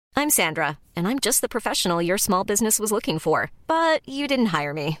I'm Sandra, and I'm just the professional your small business was looking for. But you didn't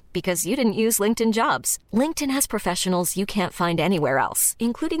hire me because you didn't use LinkedIn Jobs. LinkedIn has professionals you can't find anywhere else,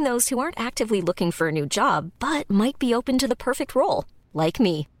 including those who aren't actively looking for a new job, but might be open to the perfect role, like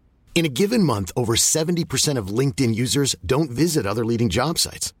me. In a given month, over 70% of LinkedIn users don't visit other leading job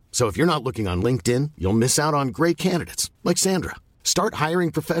sites. So if you're not looking on LinkedIn, you'll miss out on great candidates like Sandra. Start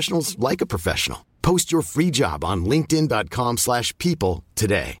hiring professionals like a professional. Post your free job on linkedin.com/people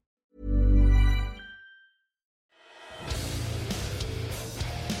today.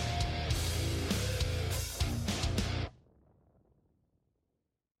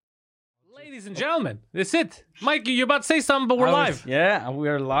 Ladies and gentlemen, that's it. Mike, you're about to say something, but we're live. Yeah,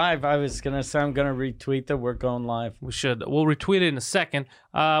 we're live. I was going to say I'm going to retweet that we're going live. We should. We'll retweet it in a second.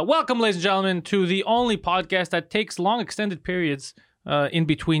 Welcome, ladies and gentlemen, to the only podcast that takes long extended periods in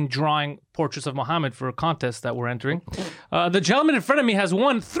between drawing portraits of Muhammad for a contest that we're entering. The gentleman in front of me has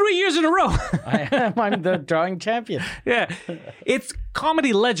won 3 years in a row. I'm the drawing champion. Yeah. It's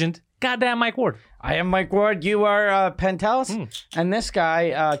comedy legend, goddamn Mike Ward. I am Mike Ward. You are Penthouse. And this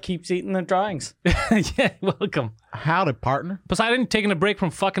guy keeps eating the drawings. Yeah, welcome. Howdy, partner. Poseidon, taking a break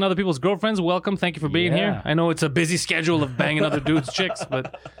from fucking other people's girlfriends. Welcome. Thank you for being here. I know it's a busy schedule of banging other dudes' chicks,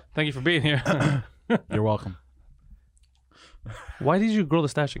 but thank you for being here. You're welcome. Why did you grow the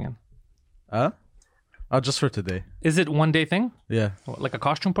stash again? Oh, just for today. Is it one day thing? Yeah. Like a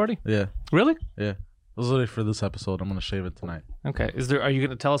costume party? Yeah. Really? Yeah. It was literally for this episode. I'm going to shave it tonight. Okay. Are you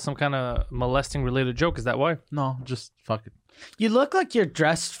going to tell us some kind of molesting related joke? Is that why? No, just fuck it. You look like you're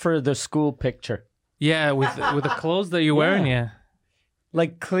dressed for the school picture. Yeah, with the clothes that you're wearing, yeah.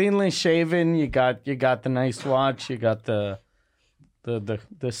 Like cleanly shaven, you got the nice watch, you got the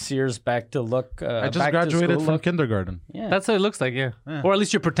Sears back to look. I just graduated from kindergarten. Yeah. That's what it looks like, yeah. Or at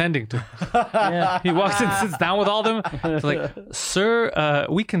least you're pretending to. Yeah. He walks in, sits down with all them. It's like, sir,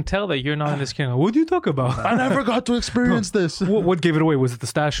 we can tell that you're not in this kingdom. What do you talk about? I never got to experience this. What gave it away? Was it the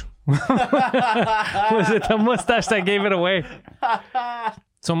stash? Was it the mustache that gave it away?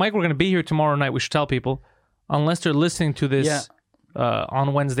 So, Mike, we're going to be here tomorrow night. We should tell people. Unless they're listening to this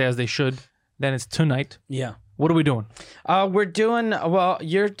on Wednesday as they should, then it's tonight. Yeah. What are we doing?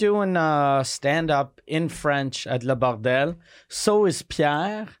 You're doing stand-up in French at Le Bordel. So is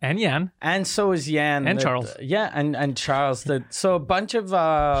Pierre. And Yan. And so is Yan. And Charles. Yeah, and Charles. So a bunch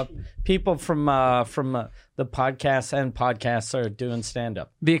of people from the podcast and podcasts are doing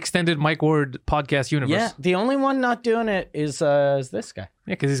stand-up. The extended Mike Ward podcast universe. Yeah, the only one not doing it is this guy.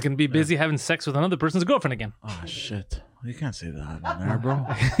 Yeah, because he's going to be busy having sex with another person's girlfriend again. Oh, shit. You can't say that on air, bro.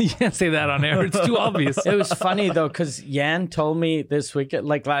 You can't say that on air. It's too obvious. It was funny, though, because Yan told me this week,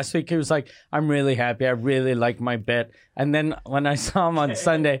 like last week, he was like, I'm really happy. I really like my bit. And then when I saw him on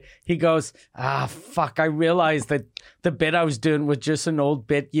Sunday, he goes, fuck, I realized that the bit I was doing was just an old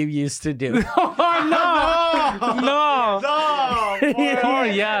bit you used to do. No. Poor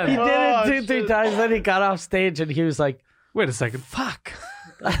Yan. He did it 2-3 times. Then he got off stage and he was like, wait a second. fuck.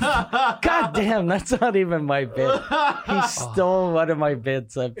 God damn, that's not even my bit. He stole one of my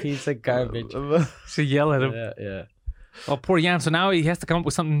bits, a piece of garbage. So yell at him. Yeah. Oh, poor Yan. So now he has to come up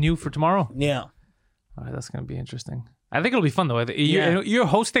with something new for tomorrow. Yeah. All right, that's going to be interesting. I think it'll be fun, though. You're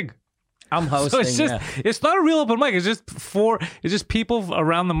hosting. I'm hosting, So it's not a real open mic. It's just people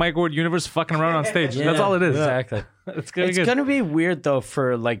around the Mike Ward universe fucking around on stage. That's all it is. Exactly. It's going to be weird, though,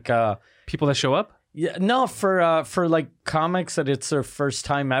 for like... people that show up? Yeah, no, for like comics that it's their first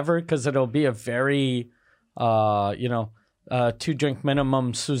time ever, because it'll be a very, 2-drink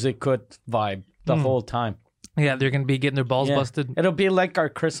minimum sous-écoute vibe the whole time. Yeah, they're going to be getting their balls busted. It'll be like our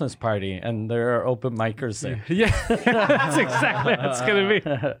Christmas party, and there are open micers there. Yeah, that's exactly what it's going to be.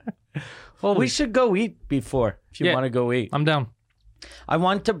 Well, we should go eat before, if you want to go eat. I'm down. I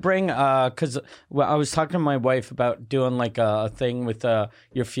want to bring, because I was talking to my wife about doing like a thing with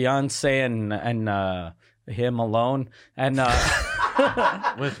your fiance and him alone, and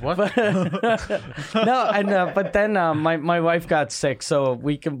With what? but then my wife got sick, so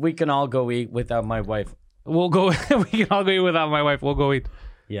we can all go eat without my wife. We'll go. We can all go eat without my wife. We'll go eat.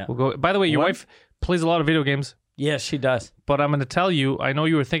 Yeah. We'll go. By the way, your wife plays a lot of video games. Yeah, she does. But I'm going to tell you, I know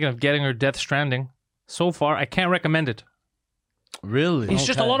you were thinking of getting her Death Stranding. So far, I can't recommend it. Really? It's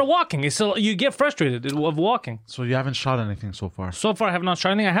just a lot of walking. You get frustrated of walking. So you haven't shot anything so far? So far, I have not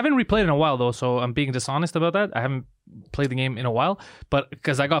shot anything. I haven't replayed in a while, though, so I'm being dishonest about that. I haven't played the game in a while, but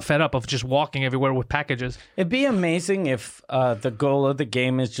because I got fed up of just walking everywhere with packages. It'd be amazing if the goal of the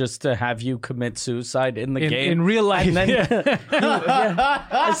game is just to have you commit suicide in the game. In real life. And then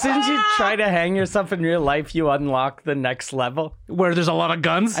as soon as you try to hang yourself in real life, you unlock the next level. Where there's a lot of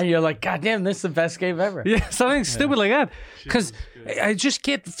guns. And you're like, God damn, this is the best game ever. Yeah, something stupid like that. Because I just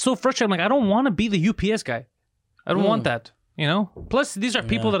get so frustrated. I'm like, I don't want to be the UPS guy. I don't want that. You know? Plus, these are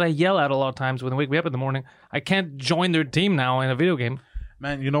people that I yell at a lot of times when they wake me up in the morning. I can't join their team now in a video game.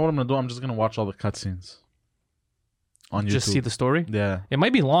 Man, you know what I'm gonna do? I'm just gonna watch all the cutscenes on YouTube. Just see the story. Yeah. It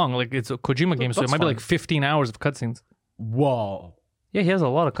might be long. Like, it's a Kojima game, so it That's might be fine. like 15 hours of cutscenes. Whoa. Yeah, he has a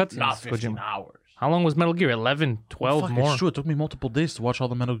lot of cutscenes. Not 15 Kojima. hours. How long was Metal Gear? 11, 12 Fuck, more. it's true. It took me multiple days to watch all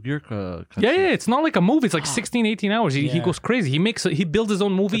the Metal Gear cutscenes. Yeah, it's not like a movie. It's like 16, 18 hours. He goes crazy. He builds his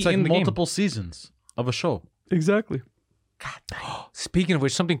own movie It's like in the multiple seasons of a show. game. Exactly. Speaking of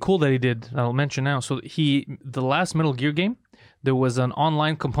which, something cool that he did, I'll mention now. So the last Metal Gear game, there was an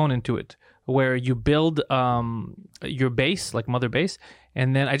online component to it where you build your base, like mother base,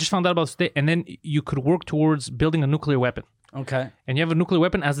 and then I just found out about this, and then you could work towards building a nuclear weapon. Okay. And you have a nuclear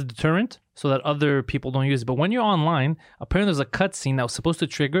weapon as a deterrent so that other people don't use it. But when you're online, apparently there's a cutscene that was supposed to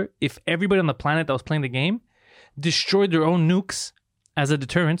trigger if everybody on the planet that was playing the game destroyed their own nukes as a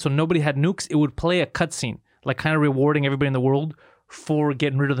deterrent, so nobody had nukes, it would play a cutscene, like kind of rewarding everybody in the world for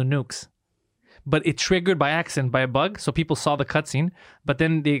getting rid of the nukes. But it triggered by accident, by a bug, so people saw the cutscene. But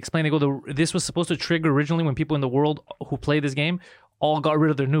then they explain, this was supposed to trigger originally when people in the world who play this game all got rid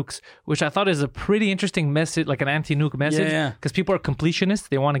of their nukes, which I thought is a pretty interesting message, like an anti-nuke message. Yeah. Because people are completionists,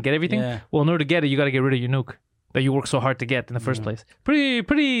 they want to get everything. Yeah. Well, in order to get it, you got to get rid of your nuke that you work so hard to get in the first place. Pretty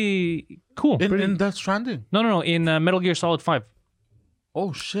cool. In Death Stranding. No, in Metal Gear Solid 5,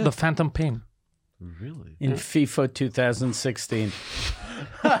 Oh shit! the Phantom Pain. Really? In FIFA 2016.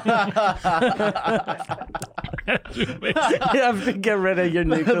 You have to get rid of your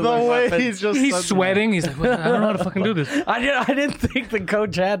nuclear weapons. He's sweating. He's like, I don't know how to fucking do this. I didn't think the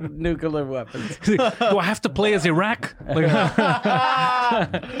coach had nuclear weapons. Do I have to play as Iraq? Like, how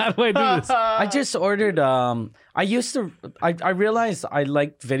do I do this? I just ordered. I realized I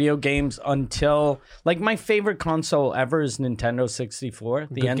liked video games until like my favorite console ever is Nintendo 64,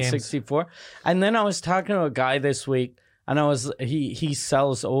 the Good games. N64, and then I was talking to a guy this week. And he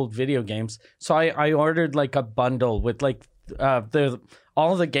sells old video games, so I ordered like a bundle with like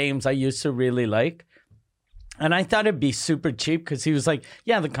all the games I used to really like, and I thought it'd be super cheap because he was like,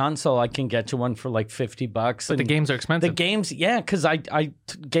 yeah, the console I can get you one for like $50, But the games are expensive. The games, yeah, because I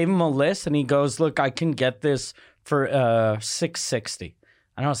gave him a list and he goes, look, I can get this for $660,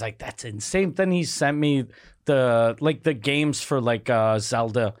 and I was like, that's insane. Then he sent me the games for like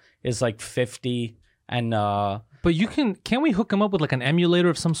Zelda is like $50 and. But can we hook him up with like an emulator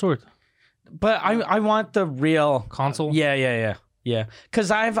of some sort? But I want the real Console? Yeah.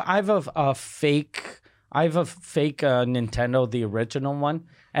 Because I have a fake Nintendo, the original one,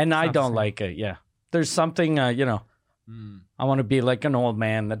 and I don't like it. Yeah, there's something I want to be like an old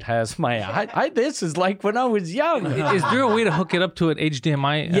man that has my. This is like when I was young. Is there a way to hook it up to an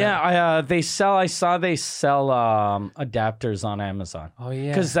HDMI? Yeah, I saw they sell adapters on Amazon. Oh yeah.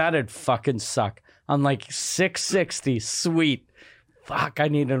 Because that'd fucking suck. I'm like $660, sweet. Fuck, I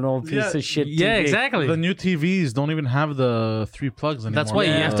need an old piece of shit. Yeah, TV. exactly. The new TVs don't even have the 3 plugs anymore. That's why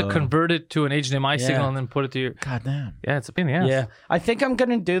you have to convert it to an HDMI Yeah. signal and then put it to your. God damn. Yeah, it's a pain in the ass. Yeah, I think I'm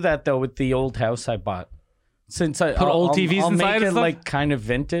gonna do that though with the old house I bought. Since I Put old TVs I'll inside make and it stuff? like kind of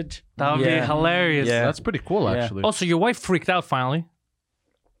vintage. That would be hilarious. Yeah. That's pretty cool, actually. Also, your wife freaked out finally.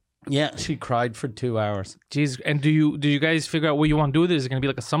 Yeah, she cried for 2 hours. Jeez, and do you guys figure out what you want to do with it? Is it going to be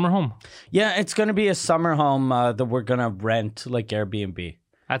like a summer home? Yeah, it's gonna be a summer home that we're gonna rent like Airbnb.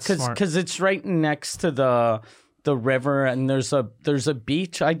 That's smart. Because it's right next to the river and there's a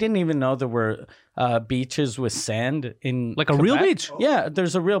beach. I didn't even know there were beaches with sand in Like a real Quebec. beach? Yeah,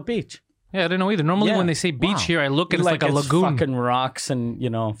 there's a real beach. Yeah, I didn't know either. Normally Yeah. when they say beach here, I look and it's like a it's lagoon. fucking rocks and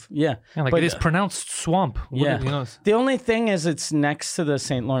Yeah, like But, it is pronounced swamp. Yeah. You know, The only thing is it's next to the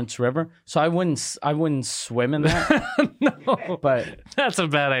St. Lawrence River, so I wouldn't swim in that. no, But that's a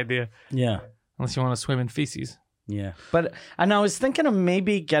bad idea. yeah. Unless you want to swim in feces. Yeah, and I was thinking of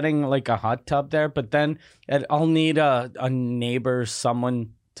maybe getting like a hot tub there, but then I'll need a neighbor, someone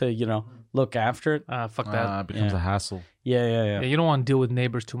to look after it. Fuck that. It becomes Yeah. a hassle. Yeah. Yeah, you don't want to deal with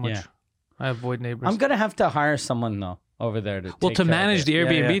neighbors too much. Yeah. I avoid neighbors. I'm gonna have to hire someone though over there to take care of manage it. the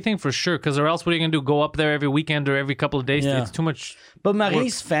Airbnb Yeah. thing for sure, because or else what are you gonna do? Go up there every weekend or every couple of days? Yeah. It's too much. But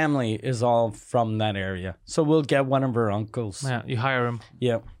Marie's family is all from that area, so we'll get one of her uncles. Yeah, you hire him.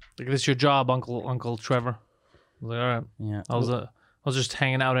 Yeah. Like, this is your job, Uncle Trevor. I was like, all right. Yeah. I was just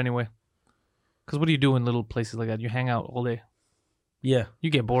hanging out anyway. Because what do you do in little places like that? You hang out all day. Yeah. You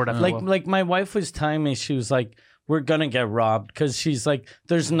get bored after a while. Like my wife was telling me, she was like, we're gonna get robbed because she's like,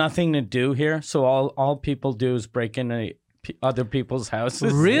 there's nothing to do here, so all people do is break into other people's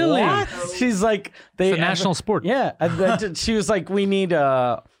houses. Really? What? She's like, It's a national sport. Yeah, and then she was like, we need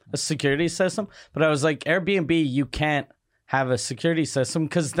a security system, but I was like, Airbnb, you can't have a security system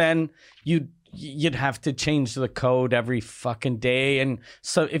because then you'd have to change the code every fucking day, and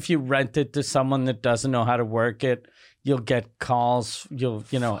so if you rent it to someone that doesn't know how to work it, you'll get calls,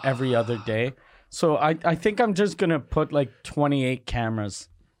 every other day. So I think I'm just gonna put like 28 cameras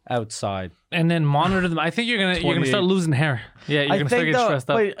outside And then monitor them. I think you're gonna start losing hair. Yeah, you're gonna start getting stressed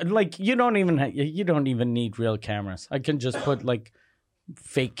up. But like you don't even need real cameras. I can just put like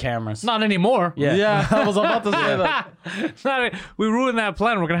fake cameras. Not anymore. Yeah, I was about to say that. We ruined that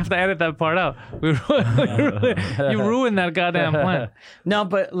plan. We're gonna have to edit that part out. You ruined that goddamn plan. No,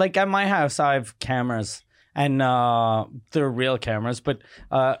 but like at my house, I have cameras, and they're real cameras, but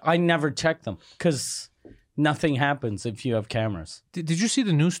I never check them because nothing happens if you have cameras. Did you see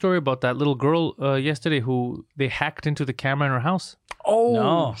the news story about that little girl yesterday who they hacked into the camera in her house? Oh,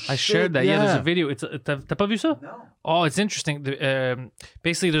 No. I shared that. Yeah, there's a video. T'as pas vu ça? No. Oh, it's interesting.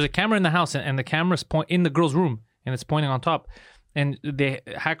 Basically, there's a camera in the house, and the camera's in the girl's room, and it's pointing on top. And the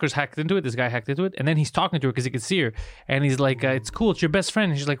hackers hacked into it. This guy hacked into it, and then he's talking to her because he could see her. And he's like, "It's cool. It's your best friend."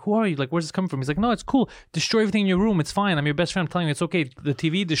 And she's like, "Who are you? Like, where's this coming from?" He's like, "No, it's cool. Destroy everything in your room. It's fine. I'm your best friend. I'm telling you, it's okay. The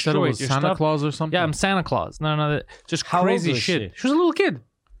TV destroyed. Said it was your Santa stuff." Claus or something? Yeah, I'm Santa Claus. No, just How old crazy was shit. she? She was a little kid.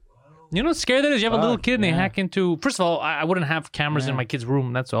 You know what scary that is? You have a little kid and they hack into. First of all, I wouldn't have cameras in my kid's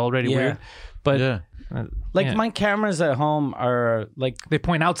room. That's already Yeah. weird. But Yeah. Like my cameras at home are like they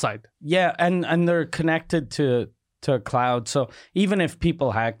point outside. yeah, and they're connected to a cloud. So even if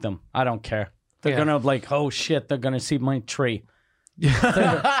people hack them, I don't care. They're gonna like, oh shit, they're gonna see my tree.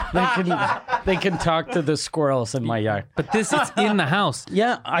 they can talk to the squirrels in my yard. But it's in the house.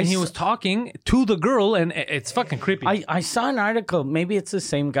 Yeah, And he was talking to the girl, and it's fucking creepy. I saw an article. Maybe it's the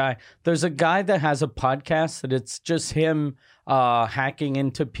same guy. There's a guy that has a podcast that it's just him hacking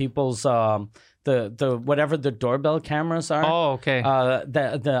into people's the whatever the doorbell cameras are. Oh, okay.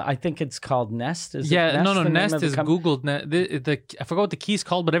 The I think it's called Nest. Is it yeah, Nest, the name Nest of the is company? Googled. I forgot what the key's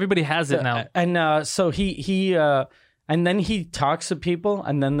called, but everybody has it now. And so he and then he talks to people,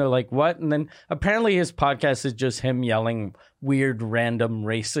 and then they're like, "What?" And then apparently his podcast is just him yelling weird, random,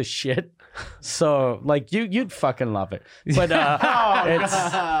 racist shit. So like you'd fucking love it. But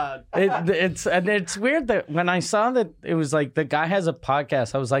it's weird that when I saw that it was like the guy has a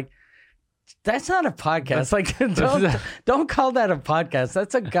podcast, I was like, that's not a podcast. Like, don't call that a podcast.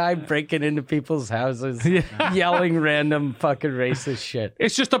 That's a guy breaking into people's houses, yelling random fucking racist shit.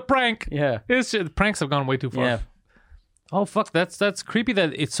 It's just a prank. Yeah. Pranks have gone way too far. Yeah. Oh fuck, that's creepy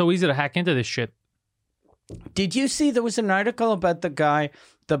that it's so easy to hack into this shit. Did you see there was an article about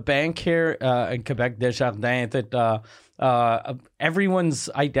the bank here in Quebec, Desjardins, that everyone's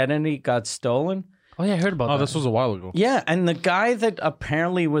identity got stolen? Oh yeah, I heard about that. Oh, this was a while ago. Yeah, and the guy that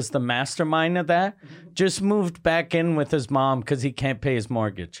apparently was the mastermind of that just moved back in with his mom because he can't pay his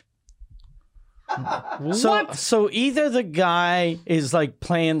mortgage. So either the guy is like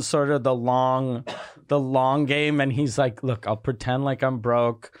playing sort of the long game, and he's like, look, I'll pretend like I'm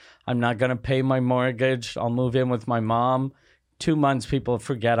broke. I'm not gonna pay my mortgage. I'll move in with my mom. 2 months, people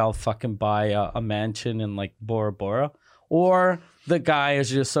forget I'll fucking buy a mansion in like Bora Bora. Or the guy is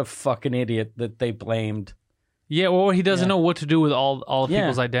just a fucking idiot that they blamed. Yeah, or he doesn't know what to do with all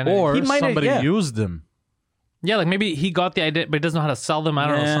people's identity. Or He might have- somebody yeah. used them. yeah, like maybe he got the idea, but he doesn't know how to sell them. I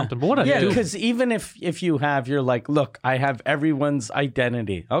don't know something. But what Yeah, do? because even if you have, you're like, look, I have everyone's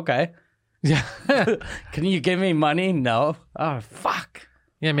identity. Okay. Yeah, Can you give me money? No. Oh, fuck.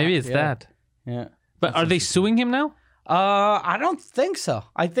 yeah, maybe it's that. Yeah. But are they suing him now? I don't think so.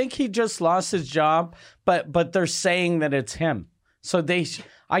 I think he just lost his job, but they're saying that it's him. So they'll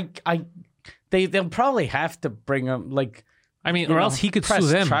probably have to bring him like. I mean, you or know, else he could press sue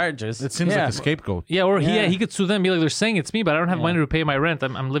them. charges. It seems Yeah. like a scapegoat. Yeah, or Yeah. he could sue them. Be like, they're saying it's me, but I don't have money to pay my rent.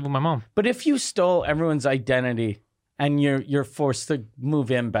 I'm living with my mom. But if you stole everyone's identity and you're forced to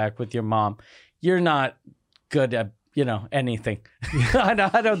move in back with your mom, you're not good at anything.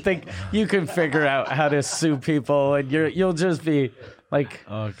 I don't think you can figure out how to sue people, and you'll just be like,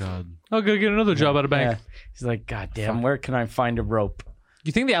 Oh God. I'll go get another job at a bank. yeah. He's like, God damn, where can I find a rope?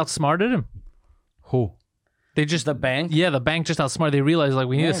 You think they outsmarted him? Who? They just The bank? Yeah, the bank just outsmarted. They realized like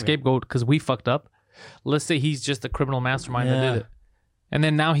we need a scapegoat because we fucked up. Let's say he's just a criminal mastermind that did it, and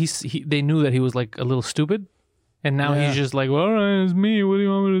then now they knew that he was like a little stupid, and now he's just like, well, all right, it's me. What do you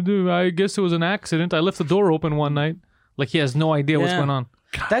want me to do? I guess it was an accident. I left the door open one night. Like he has no idea what's Yeah. going on.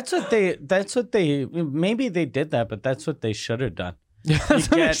 That's what they. Maybe they did that, but that's what they should have done. You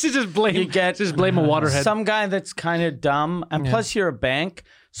should just blame a waterhead. Some guy that's kind of dumb, and plus you're a bank,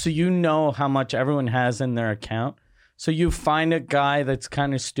 so you know how much everyone has in their account. So you find a guy that's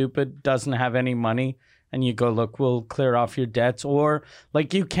kind of stupid, doesn't have any money, and you go, look, we'll clear off your debts. Or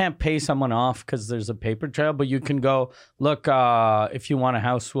like you can't pay someone off because there's a paper trail, but you can go, look, if you want a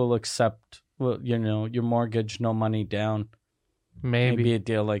house, we'll accept, your mortgage, no money down. Maybe a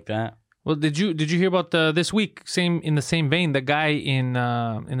deal like that. Well, did you hear about this week? In the same vein, the guy in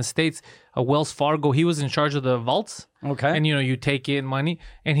the States, Wells Fargo, he was in charge of the vaults. Okay. And you take in money,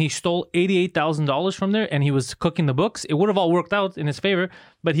 and he stole $88,000 from there, and he was cooking the books. It would have all worked out in his favor,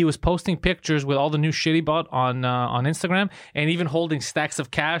 but he was posting pictures with all the new shit he bought on Instagram, and even holding stacks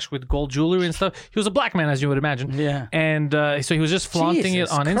of cash with gold jewelry and stuff. He was a black man, as you would imagine. Yeah. And so he was just flaunting it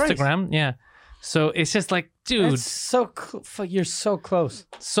on Instagram. Yeah. So it's just like, dude, that's you're so close.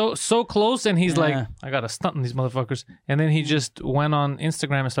 So close, and he's like, I got to stunt on these motherfuckers. And then he just went on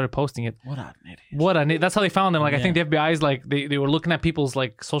Instagram and started posting it. What an idiot. That's how they found him. Like, I think the FBI's like, they were looking at people's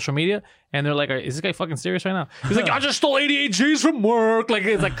like social media, and they're like, is this guy fucking serious right now? He's like, I just stole 88 G's from work. Like,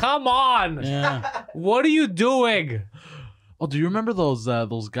 it's like, come on. Yeah. What are you doing? Oh, do you remember those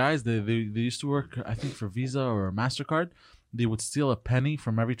guys? They used to work, I think, for Visa or MasterCard. They would steal a penny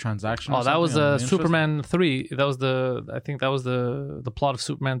from every transaction. Oh, that was Superman 3. That was the plot of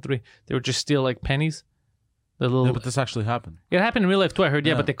Superman 3. They would just steal like pennies. But this actually happened. It happened in real life too, I heard.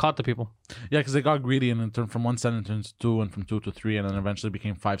 Yeah, but they caught the people. Yeah, because they got greedy and it turned from 1 cent into 2, and from 2 to 3, and then eventually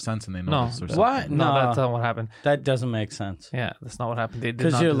became 5 cents, and they noticed. What? No, that's not what happened. That doesn't make sense. Yeah, that's not what happened.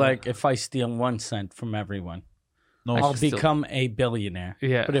 Because you're like, if I steal 1 cent from everyone, I'll become a billionaire.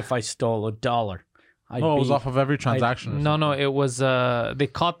 Yeah. But if I stole $1. It was off of every transaction. No, it was. They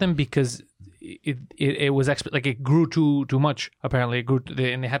caught them because it was it grew too much. Apparently, it grew,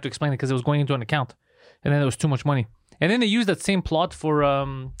 and they had to explain it because it was going into an account, and then there was too much money. And then they used that same plot for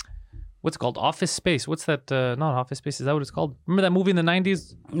what's it called, Office Space. What's that? Not Office Space. Is that what it's called? Remember that movie in the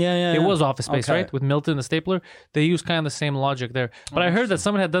 90s? Yeah. It was Office Space, right? With Milton the stapler. They used kind of the same logic there. But I heard that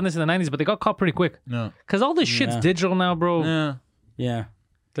someone had done this in the 90s, but they got caught pretty quick. No, because all this shit's digital now, bro. Yeah.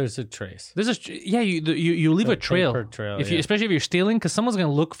 There's a trace. You leave a trail. Especially if you're stealing, because someone's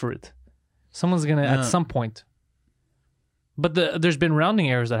gonna look for it. Someone's gonna at some point. But there's been rounding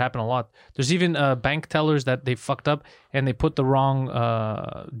errors that happen a lot. There's even bank tellers that they fucked up and they put the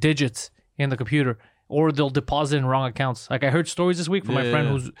wrong digits in the computer, or they'll deposit in wrong accounts. Like I heard stories this week from my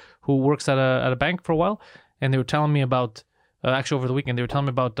friend who works at a bank for a while, and they were telling me about actually over the weekend they were telling me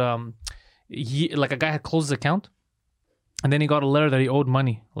about like a guy had closed his account. And then he got a letter that he owed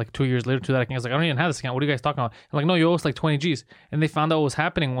money like 2 years later to that account. I was like, I don't even have this account. What are you guys talking about? I'm like, no, you owe us like 20 G's. And they found out what was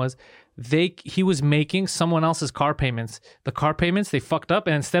happening was he was making someone else's car payments. The car payments, they fucked up.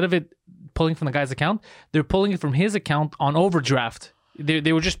 And instead of it pulling from the guy's account, they're pulling it from his account on overdraft.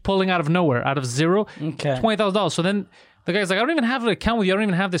 They were just pulling out of nowhere, out of zero, $20,000. So then the guy's like, I don't even have an account with you. I don't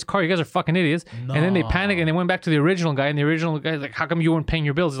even have this car. You guys are fucking idiots. No. And then they panicked and they went back to the original guy. And the original guy's like, how come you weren't paying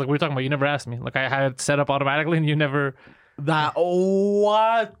your bills? He's like, what are you talking about? You never asked me. Like I had it set up automatically and you never...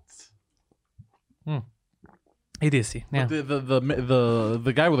 What? Idiocy. Yeah.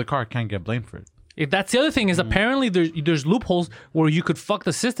 The guy with the car can't get blamed for it. That's the other thing is apparently there's loopholes where you could fuck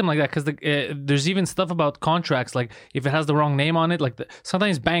the system like that, because there's even stuff about contracts, like if it has the wrong name on it, like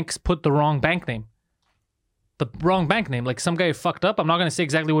sometimes banks put the wrong bank name. The wrong bank name. Like some guy fucked up. I'm not going to say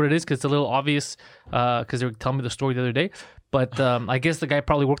exactly what it is because it's a little obvious because they were telling me the story the other day. But I guess the guy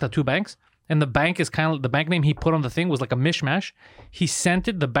probably worked at 2 banks. And the bank is kind of, the bank name he put on the thing was like a mishmash. He sent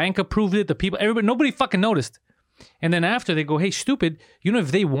it, the bank approved it, nobody fucking noticed. And then after they go, hey, stupid,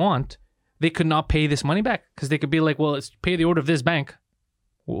 if they want, they could not pay this money back. Because they could be like, well, it's pay the order of this bank.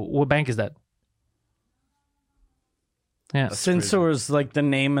 What bank is that? Yeah. Since there was like the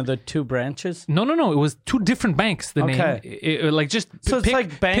name of the 2 branches? No. It was 2 different banks. The name. It's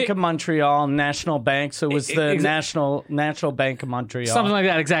like Bank of Montreal, National Bank. So it was the National Bank of Montreal. Something like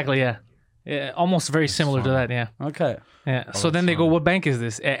that, exactly, yeah. Yeah, almost very similar to that, yeah. Okay. Yeah. So then they go, what bank is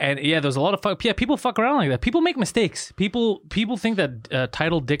this? And there's a lot of people fuck around like that. People make mistakes. People think that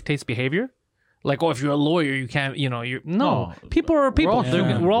title dictates behavior. Like, if you're a lawyer, you can't, people are people.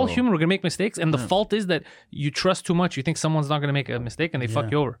 We're all human. We're going to make mistakes. And the fault is that you trust too much. You think someone's not going to make a mistake and they fuck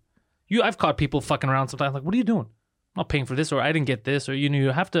you over. I've caught people fucking around sometimes. Like, what are you doing? I'm not paying for this, or I didn't get this, or,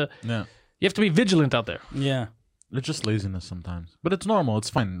 you have to be vigilant out there. Yeah. It's just laziness sometimes, but it's normal. It's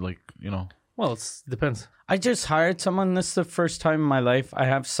fine. Well, it depends. I just hired someone. This is the first time in my life I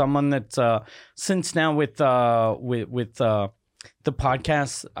have someone that's since now with the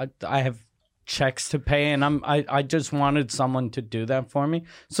podcast. I have checks to pay, and I just wanted someone to do that for me.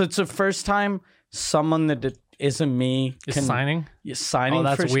 So it's the first time someone that isn't me Is signing? signing. Oh,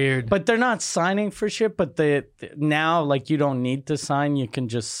 that's for weird. But they're not signing for shit. But now, like, you don't need to sign. You can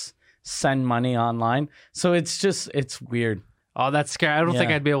just send money online. So it's weird. Oh, that's scary. I don't think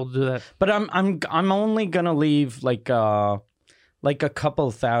Yeah. I'd be able to do that. But I'm only gonna leave like a couple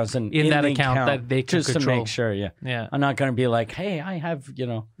thousand In that the account that they can just control. to make sure. Yeah. Yeah. I'm not gonna be like, hey, I have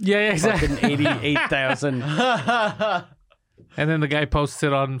Yeah, exactly. fucking 88,000. And then the guy posts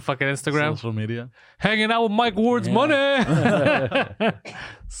it on fucking Instagram. Social media. Hanging out with Mike Ward's money.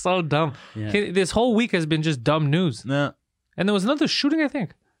 So dumb. Yeah. This whole week has been just dumb news. Yeah. And there was another shooting, I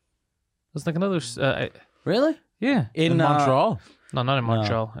think. There's like another. Really? Yeah. In Montreal. No, not in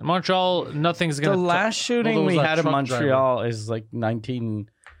Montreal. In Montreal, nothing's The going to. last shooting Although it was we that had in truck Montreal is like 19.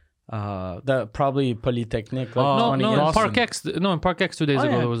 The probably Polytechnic. Like No, 20 no, years. in Dawson. Park X. No, in Park X 2 days Oh,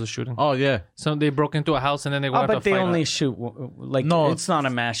 ago yeah. there was a shooting. Oh yeah. So they broke into a house and then they went Oh, out to but they fight. only shoot like No. it's not a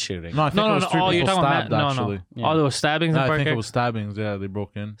mass shooting. No, I think No, it no, was no. three Oh, you're people talking stabbed about actually. No. Oh, there was stabbings No, in I Park think X. it was stabbings. Yeah, they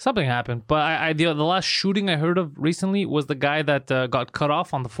broke in. Something happened, but the last shooting I heard of recently was the guy that got cut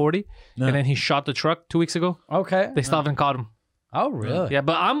off on the 40, and then he shot the truck 2 weeks ago. Okay. They still haven't caught him. Oh, really? Yeah,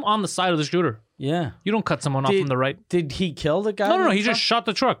 but I'm on the side of the shooter. Yeah. You don't cut someone off Did- from the right. Did he kill the guy? No, in the he truck? just shot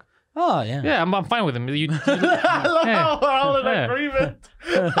the truck. Oh, yeah. Yeah, I'm fine with him. Yeah. We're all in Yeah. agreement.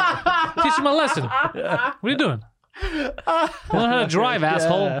 Teach him a lesson. What are you doing? Learn how to drive,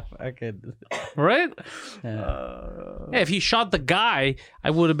 asshole. Yeah, okay. Right? Yeah, if he shot the guy, I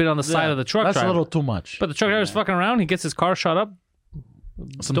would have been on the side of the truck That's driver. a little too much. But the truck driver's fucking around. He gets his car shot up.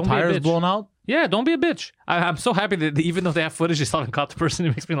 Some don't be a tires bitch. blown out. Yeah, don't be a bitch. I'm so happy that even though they have footage, they still haven't caught the person. It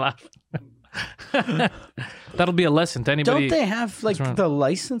makes me laugh. That'll be a lesson to anybody. Don't they have like wrong? the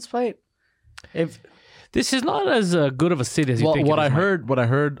license plate? If This is not as good of a city as you Well, think. what it I is, Mike.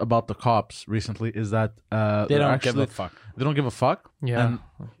 heard about the cops recently is that they don't give a fuck. They don't give a fuck. Yeah.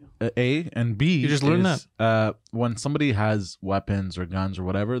 And, A and B. You just learned when somebody has weapons or guns or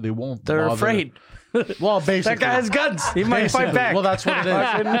whatever, they won't. They're bother- afraid. Well, basically, That guy has guns. He might fight back. Well, that's what it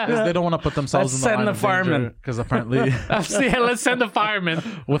is. Is they don't want to put themselves Let's in the send line the of firemen. because apparently Yeah, let's send the fireman.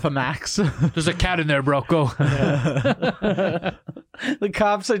 with an axe. There's a cat in there, bro. Go. The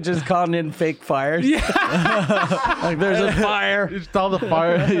cops are just calling in fake fires. Like there's a fire. You tell the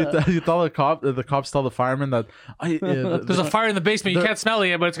fire. You tell the cop. The cops tell the fireman that There's a fire in the basement. You can't smell it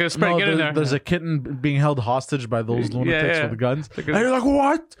yet, but it's gonna spread. Get in there. There's a kitten being held hostage by those lunatics yeah. with guns. And you're like,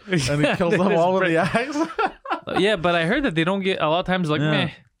 what? And he kills them all with the axe. Yeah, but I heard that they don't get a lot of times. Like, Yeah.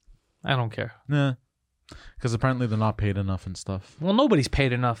 meh, I don't care. Yeah, because apparently they're not paid enough and stuff. Well, nobody's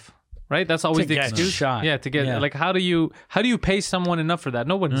paid enough, right? That's always To the get excuse. shot. Yeah, to get Yeah. like how do you pay someone enough for that?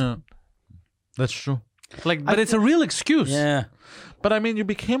 Nobody's Yeah, that's true. like, but it's a real excuse. Yeah. But I mean, you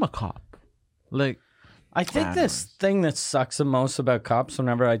became a cop. Like, I think this thing that sucks the most about cops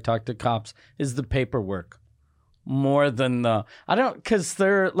whenever I talk to cops is the paperwork. More than because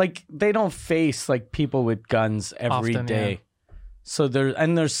they're like, they don't face like people with guns every day. Often, So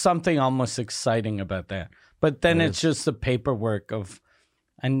there's something almost exciting about that. But then it's just the paperwork of,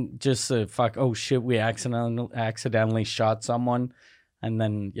 and just the fuck, oh shit, we accidentally shot someone. And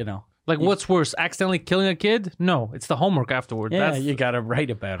then, Like, what's worse, accidentally killing a kid? No, it's the homework afterward. yeah, That's you got to write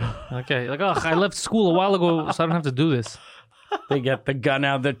about it. okay. Like, oh, I left school a while ago, so I don't have to do this. They get the gun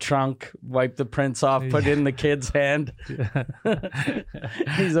out of the trunk, wipe the prints off, put it in the kid's hand.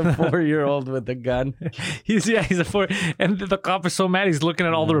 He's a 4-year-old with a gun. He's a four, and the cop is so mad. He's looking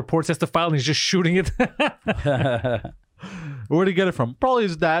at all the reports he has to file, and he's just shooting it. where'd he get it from? Probably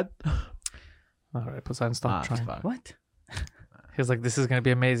his dad. All right, Poseidon, stop trying. What? He's like, this is gonna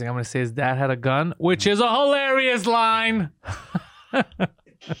be amazing. I'm gonna say his dad had a gun, which is a hilarious line.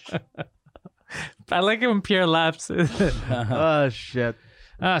 I like it when Pierre laughs. Oh shit.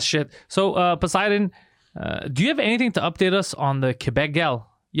 Shit. So, Poseidon, do you have anything to update us on the Quebec gal?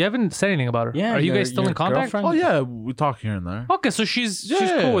 You haven't said anything about her. Yeah, Are you your- guys still your in contact? girlfriend? Oh yeah, we talk here and there. Okay, so she's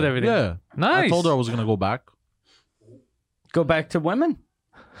cool with everything. Yeah. Nice. I told her I was gonna go back. Go back to women?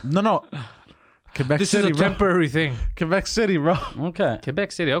 No. Quebec This City, is a bro. temporary thing. Quebec City, bro. Okay.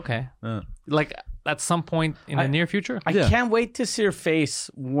 Quebec City, okay. Yeah. Like at some point in the near future? I Yeah. can't wait to see her face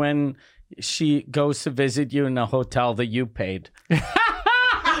when she goes to visit you in a hotel that you paid.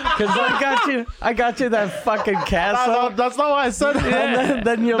 Because I got you that fucking castle. That's not what I said. And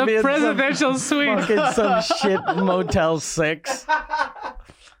then you'll be The in presidential some, suite. fucking some shit Motel 6.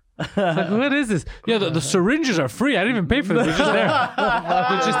 Like, what is this? Yeah, the syringes are free. I didn't even pay for them. They're just there.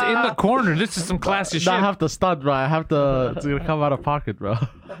 They're just in the corner. This is some classy shit. I have to stunt, bro. I have to. It's gonna come out of pocket, bro.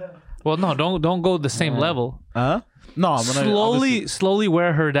 Well, no, don't go the same level. Huh? No, I'm gonna Slowly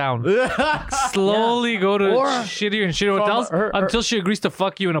wear her down. Slowly go to shittier and shittier hotels until she agrees to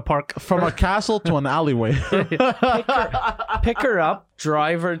fuck you in a park. from a castle to an alleyway. Pick her up,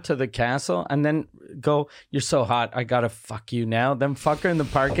 drive her to the castle, and then go, you're so hot, I gotta fuck you now. Then fuck her in the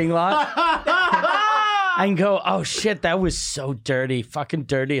parking lot. And go, oh shit, that was so dirty. Fucking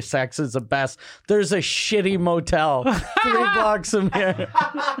dirty sex is the best. There's a shitty motel 3 blocks from here.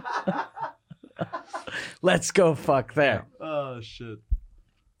 Let's go fuck there. Oh shit.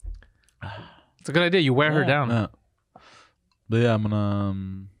 It's a good idea. You wear her down. Yeah. But yeah, I'm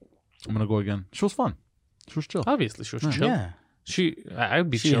gonna go again. She was fun. She was chill. Obviously, she was chill. Yeah. I'd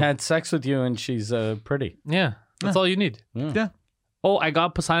be She chill. had sex with you and she's pretty. Yeah, that's all you need. Yeah. Oh, I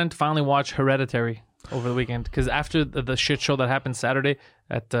got Poseidon to finally watch Hereditary over the weekend because after the shit show that happened Saturday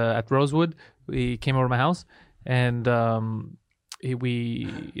at Rosewood, he came over to my house and he's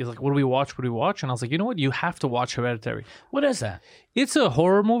like, "What do we watch? What do we watch?" And I was like, "You know what? You have to watch Hereditary." What is that? It's a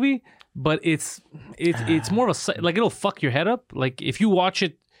horror movie, but it's more of a like it'll fuck your head up. Like if you watch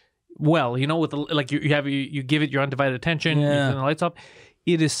it well, you know, with you give it your undivided attention, you turn the lights off.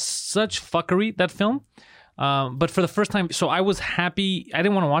 It is such fuckery, that film. But for the first time, so I was happy. I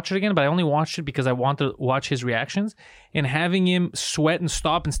didn't want to watch it again, but I only watched it because I wanted to watch his reactions. And having him sweat and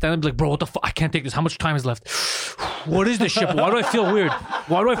stop and stand up, be like, bro, what the fuck? I can't take this. How much time is left? What is this shit? Why do I feel weird?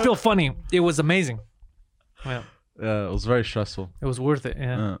 Why do I feel funny? It was amazing. Yeah, It was very stressful. it was worth it.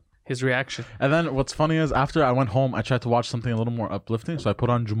 Yeah. His reaction. And then what's funny is after I went home, I tried to watch something a little more uplifting. So I put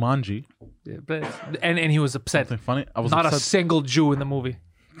on Jumanji. Yeah, but, and he was upset. Something funny. I was Not a upset. single Jew in the movie.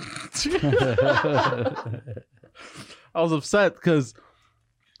 I was upset because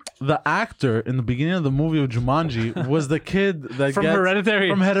the actor in the beginning of the movie of Jumanji was the kid that From gets, Hereditary.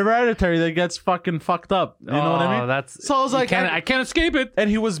 From Hereditary that gets fucking fucked up. You know what I mean? That's, So I was like, I can't escape it. and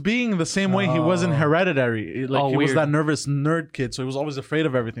he was being the same way he was in Hereditary. Like he was weird. that nervous nerd kid, so he was always afraid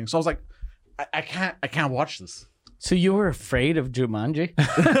of everything. So I was like, I can't watch this. So you were afraid of Jumanji?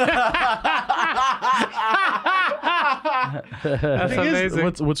 That's Thing is,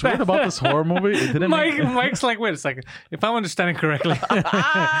 amazing. what's weird about this horror movie? It didn't make, Mike's like, wait a second. If I'm understanding correctly,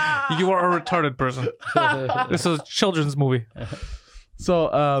 you are a retarded person. This is a children's movie.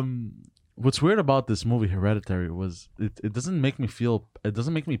 so. What's weird about this movie Hereditary was it doesn't make me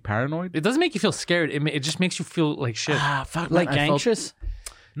paranoid. It doesn't make you feel scared. It just makes you feel like shit. Fuck, Like man, I felt- anxious?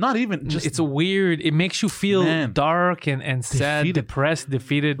 Not even just It's a weird. It makes you feel Man. dark and sad, Defeated. depressed,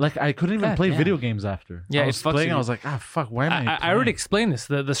 defeated. like I couldn't even play video games after. Yeah, I it was fucks playing. you. I was like, fuck, why am I? I already explained this.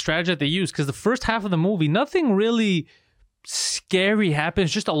 The strategy that they use because the first half of the movie, nothing really scary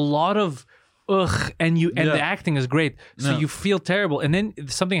happens. Just a lot of ugh, and the acting is great. So you feel terrible, and then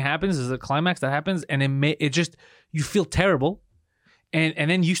something happens. There's a climax that happens, and you feel terrible.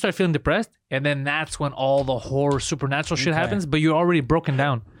 And then you start feeling depressed, and then that's when all the horror supernatural shit happens, but you're already broken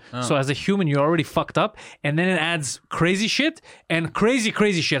down. So as a human, you're already fucked up, and then it adds crazy shit and crazy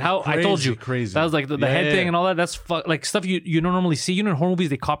shit. How I told you, crazy. that was like the head thing and all that. That's like stuff you don't normally see. You know, in horror movies,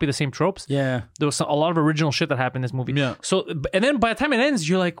 they copy the same tropes. Yeah. There was a lot of original shit that happened in this movie. Yeah. So, and then by the time it ends,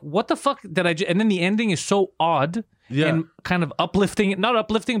 you're like, what the fuck did I and then the ending is so odd and kind of uplifting. Not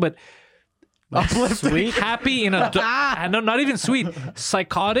uplifting, but Sweet. happy in a no, not even sweet,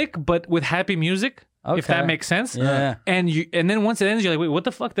 psychotic, but with happy music. If that Okay. makes sense. Yeah. And then once it ends, you're like, wait, what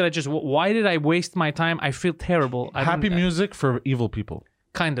the fuck did I just? Why did I waste my time? I feel terrible. happy music for evil people.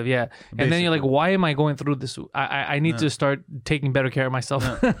 Kind of, yeah. And then you're like, why am I going through this? I need to start taking better care of myself.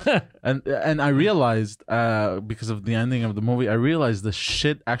 And I realized because of the ending of the movie, I realized the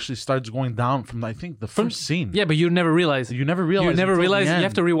shit actually starts going down from I think the first scene. Yeah, but you never realize. You never realize. You never until the realize. You end.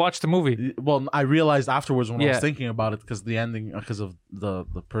 have to rewatch the movie. Well, I realized afterwards when I Yeah. was thinking about it because the ending, because of the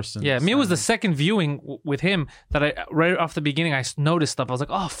person. Yeah, me, it was the second viewing with him that I right off the beginning I noticed stuff. I was like,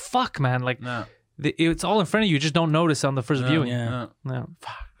 oh fuck, man, like Yeah. it's all in front of you. You just don't notice on the first viewing. Yeah. Yeah.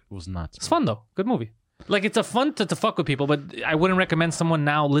 It was nuts. It's fun though. Good movie. Like it's a fun to fuck with people, but I wouldn't recommend someone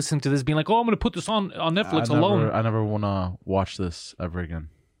now listening to this being like, "Oh, I'm going to put this on Netflix alone." I never want to watch this ever again.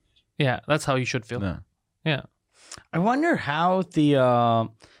 Yeah, that's how you should feel. Yeah. Yeah. I wonder how the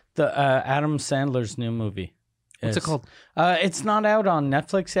Adam Sandler's new movie. What's it is. called? It's not out on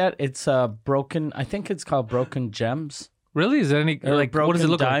Netflix yet. It's Broken. I think it's called Broken Gems. Really? Is there any Or like Broken what does it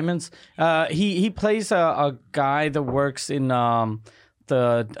look like? Diamonds. He plays a guy that works in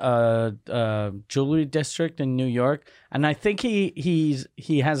the jewelry district in New York, and I think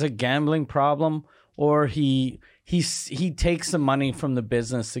he has a gambling problem, or he takes the money from the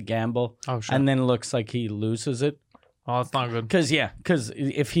business to gamble, Oh, sure. and then looks like he loses it. Oh, it's not good. Because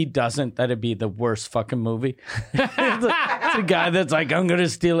if he doesn't, that'd be the worst fucking movie. It's a guy that's like, I'm gonna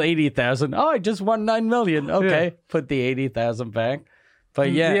steal 80,000. Oh, I just won 9 million. Okay, put the 80,000 back.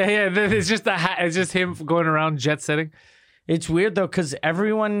 But yeah, It's just it's just him going around jet setting. it's weird though because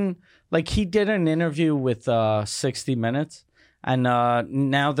everyone like he did an interview with 60 Minutes, and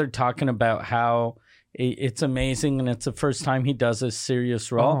now they're talking about how it's amazing and it's the first time he does a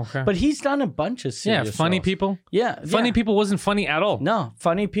serious role. Oh, okay. But he's done a bunch of serious Funny roles. People. Yeah, Funny yeah. People wasn't funny at all. No,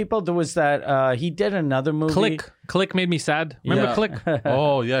 Funny People. There was that he did another movie. Click made me sad. Remember Yeah. Click?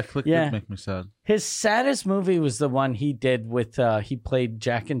 Oh yeah, Click Yeah. did make me sad. His saddest movie was the one he did with he played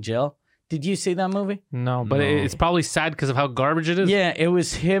Jack and Jill. Did you see that movie? No, but it's probably sad because of how garbage it is. Yeah, it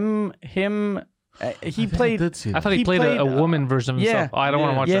was him. He played. I did see I that. thought he He played played, a woman version of yeah. himself. Oh, I don't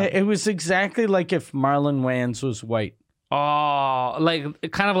want to watch Yeah, that. it was exactly like if Marlon Wayans was white. Oh,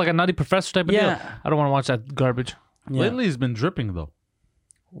 like kind of like a Nutty Professor type of Yeah. deal. I don't want to watch that garbage. Yeah. Lately, he's been dripping though.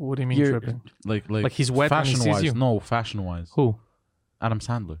 What do you mean You're- tripping? Like he's wet when he fashion sees wise. you? No, fashion wise. Who? Adam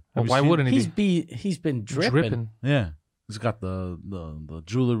Sandler. Well, Have you why seen- wouldn't he be He's been dripping. dripping? Yeah, he's got the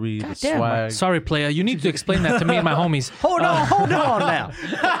jewelry, the damn, swag. Sorry, player. You need to explain that to me and my homies. Hold on now.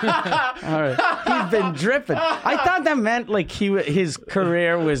 All right, he's been dripping. I thought that meant like his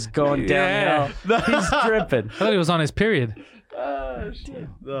career was going downhill. He's dripping. I thought he was on his period.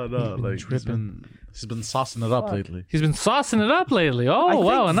 No, like he's been saucing it up lately. He's been saucing it up lately. Oh, I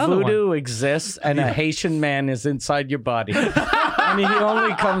wow, think another voodoo one. exists and a Haitian man is inside your body. And he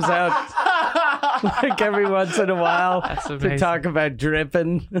only comes out like every once in a while to amazing. talk about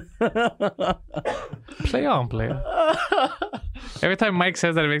dripping. Play on, player. Every time Mike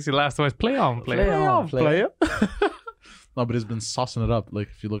says that, it makes you laugh so much. Play on, player. Play on, player. No, but he's been saucing it up. Like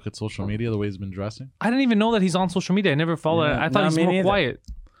if you look at social media, the way he's been dressing. I didn't even know that he's on social media. I never followed it. I thought no, he's me more neither. quiet.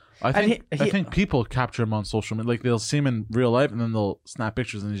 I think he- I think people capture him on social media. Like they'll see him in real life and then they'll snap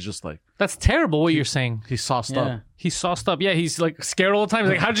pictures and he's just like That's terrible what you're saying. he's sauced Yeah. up. He's sauced up. Yeah, he's like scared all the time.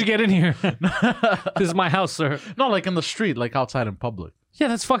 He's like, how'd you get in here? This is my house, sir. Not like in the street, like outside in public. Yeah,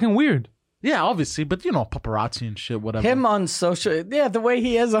 that's fucking weird. Yeah, obviously, but you know, paparazzi and shit, whatever. Him on social, yeah, the way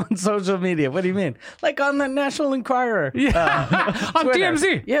he is on social media. What do you mean? Like on the National Enquirer. Yeah. On Twitter.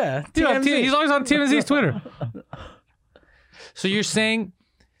 TMZ. Yeah, Dude, on TMZ. He's always on TMZ's Twitter. So you're saying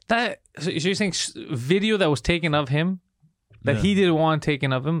that? So you're saying video that was taken of him that he didn't want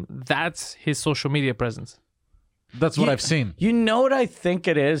taken of him? That's his social media presence. That's what I've seen. You know what I think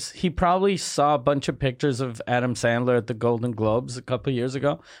it is? He probably saw a bunch of pictures of Adam Sandler at the Golden Globes a couple of years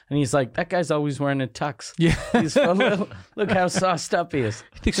ago, and he's like, "That guy's always wearing a tux. Yeah. He's look how sauced up he is.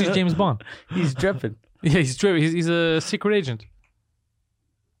 He thinks he's James Bond. He's dripping." Yeah, he's a secret agent.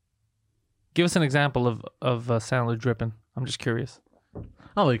 Give us an example of Sandler dripping. I'm just curious.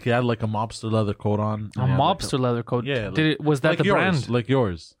 Oh, like he had like a mobster leather coat on. A mobster leather coat. Yeah, Was that like the yours, brand? like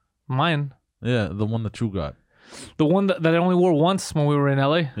yours. Mine. Yeah, the one that you got. The one that I only wore once when we were in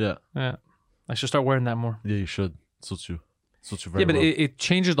LA. Yeah, Yeah. I should start wearing that more. yeah, you should. Suits you very Yeah, but well. it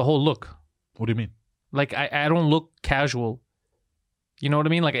changes the whole look. What do you mean? Like I don't look casual. You know what I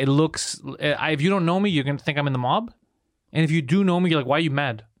mean? Like it looks. If you don't know me, you're gonna think I'm in the mob, and if you do know me, you're like, why are you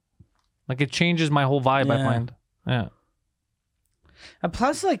mad? Like it changes my whole vibe. I Yeah. find. Yeah. And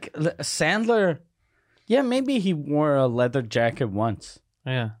plus, like Sandler, yeah, maybe he wore a leather jacket once.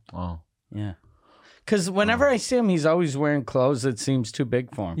 Yeah. Oh, Yeah. Because whenever I see him, he's always wearing clothes that seems too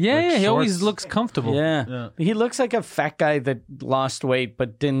big for him. Yeah. Like Yeah. He always shorts. looks comfortable. Yeah. Yeah. He looks like a fat guy that lost weight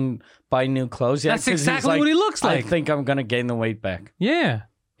but didn't buy new clothes yet. That's 'cause he's exactly what he looks like. I think I'm going to gain the weight back. Yeah.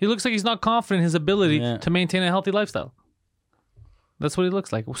 He looks like he's not confident in his ability Yeah. to maintain a healthy lifestyle. That's what he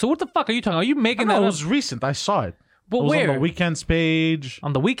looks like. So what the fuck are you talking? Are you making no, that it up? was recent. I saw it. But It was where? on the Weekend's page.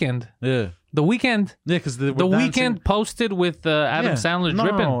 On the weekend. Yeah, The weekend. yeah, because The weekend posted with Adam Sandler no,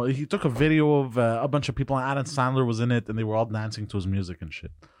 dripping. No, he took a video of a bunch of people. And Adam Sandler was in it, and they were all dancing to his music and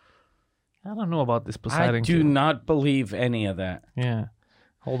shit. I don't know about this I Poseidon. do kid. not believe any of that. Yeah.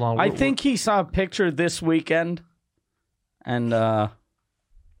 Hold on. I think he saw a picture this weekend and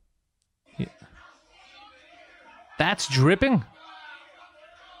that's dripping.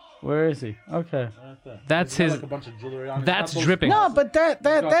 where is he? Okay. That's his. bunch of jewelry on. That's dripping. No, but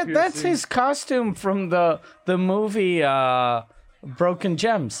that's his costume from the movie Broken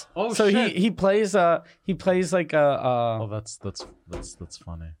Gems. Oh, so shit. he plays like Oh, a that's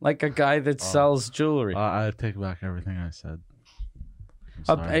funny. like a guy that sells jewelry. I take back everything I said. I'm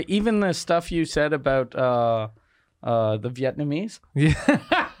sorry. Even the stuff you said about the Vietnamese.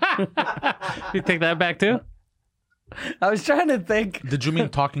 Yeah. You take that back too? I was trying to think. Did you mean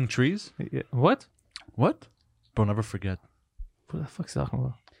talking trees? Yeah. What? What? Bro, never forget. What the fuck's he talking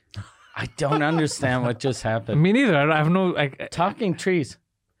about? I don't understand what just happened. Me neither. I have no. Talking trees.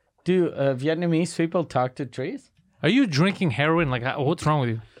 Do Vietnamese people talk to trees? Are you drinking heroin? Like, what's wrong with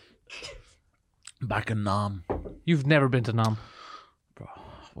you? Back in Nam. You've never been to Nam. Bro, I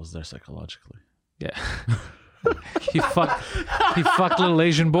was there psychologically. Yeah. he fucked little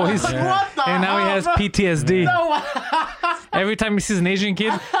Asian boys. Yeah. And now he has PTSD. Every time he sees an Asian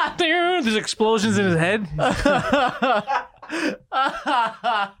kid, there's explosions in his head.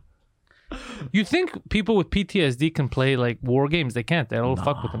 You think people with PTSD can play like war games? They can't. That'll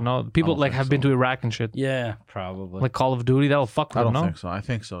fuck with them. No, people like have been to Iraq and shit. Yeah, probably. Like Call of Duty, that'll fuck with I them. don't No, think so. I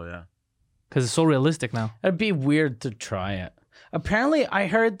think so, yeah. because it's so realistic now. It'd be weird to try it. Apparently, I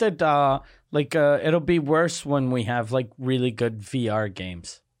heard that it'll be worse when we have like really good VR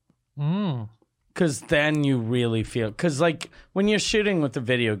games. Because then you really feel... Because like when you're shooting with a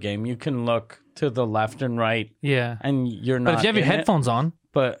video game, you can look to the left and right. Yeah, And you're not but if you have your in it. headphones on,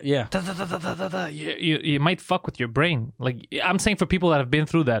 But yeah. you might fuck with your brain. Like I'm saying, for people that have been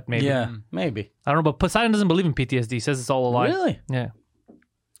through that, maybe. Yeah, maybe. I don't know, but Poseidon doesn't believe in PTSD. He says it's all a lie. Really? Yeah. He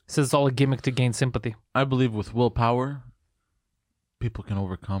says it's all a gimmick to gain sympathy. I believe with willpower, people can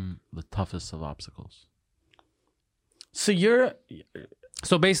overcome the toughest of obstacles. So you're...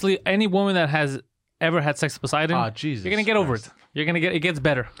 So basically, any woman that has ever had sex with Poseidon, Jesus you're gonna get over it. You're gonna get it gets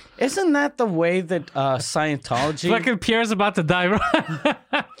better. Isn't that the way that Scientology... Fucking Pierre's about to die, bro.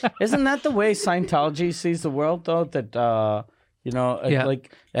 Isn't that the way Scientology sees the world, though? That,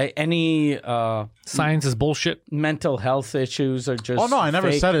 Yeah. any Science is bullshit. mental health issues are just... Oh no, I never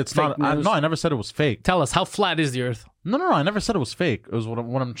fake- said it's fake not. news? No, I never said it was fake. Tell us, how flat is the Earth? No, I never said it was fake. It was what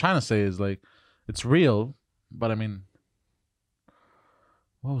I'm trying to say is like it's real, but I mean,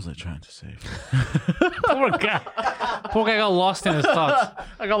 what was I trying to say? Poor guy. Poor guy got lost in his thoughts.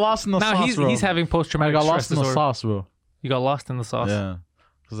 I got lost in the Now sauce, bro. he's having I post-traumatic got stress lost in the disorder. sauce, bro. You got lost in the sauce. Yeah,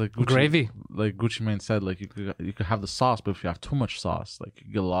 because like Gucci, Gravy. like Gucci Mane said, like you could have the sauce, but if you have too much sauce, like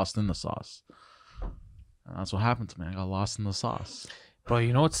you get lost in the sauce. And that's what happened to me. I got lost in the sauce. Bro,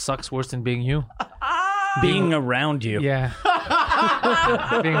 you know what sucks worse than being you? Being around you. Yeah.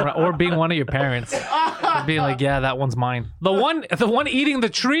 being one of your parents. Being like, yeah, that one's mine. The one eating the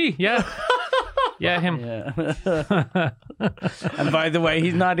tree. Yeah. Yeah, him. Yeah. And by the way,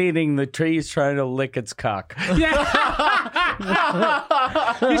 he's not eating the tree. He's trying to lick its cock. Yeah.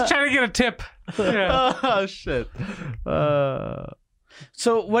 He's trying to get a tip. Yeah. Oh shit.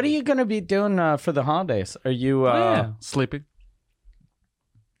 So what are you going to be doing for the holidays? Are you... Yeah. Sleeping.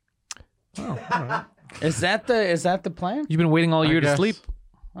 Is that the plan? You've been waiting all year to guess. sleep.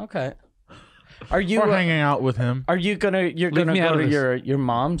 Okay. Are you... Or hanging out with him. Are you gonna me go out of to this. your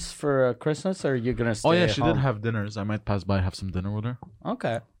mom's for Christmas, or are you gonna stay? Oh yeah, at she home? did have dinners. I might pass by, have some dinner with her.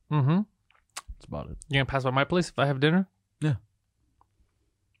 Okay. Mm-hmm. That's about it. You're gonna pass by my place if I have dinner? Yeah.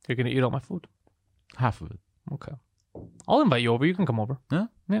 You're gonna eat all my food? Half of it. Okay. I'll invite you over. You can come over. Yeah.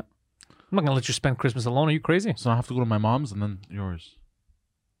 Yeah. I'm not gonna let you spend Christmas alone. Are you crazy? So I have to go to my mom's and then yours.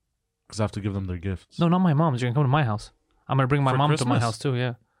 Because I have to give them their gifts. No, not my mom's. You're gonna come to my house. I'm gonna bring my For mom to my Christmas? house too.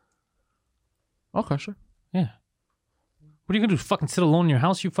 Yeah. Okay, sure. Yeah. What are you gonna do? Fucking sit alone in your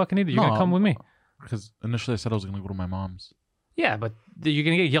house? You fucking idiot. You're No, gonna come with me. Because initially I said I was going to go to my mom's. Yeah, but you're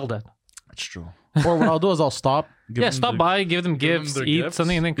gonna get yelled at. That's true. Or what I'll do is I'll stop. Yeah, stop by, give them give them gifts, their eat gifts,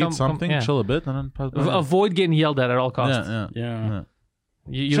 something, and then come. eat something, come, yeah. chill a bit, and then pass by. Avoid getting yelled at all costs. Yeah.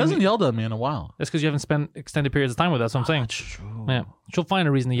 You She don't hasn't need- yelled at me in a while. That's because you haven't spent extended periods of time with us. That's what I'm saying. That's true. Yeah, she'll find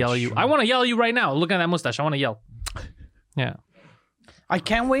a reason to yell at you. I want to yell at you right now. Look at that mustache. I want to yell. Yeah. I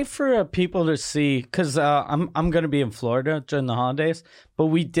can't wait for people to see, because I'm going to be in Florida during the holidays, but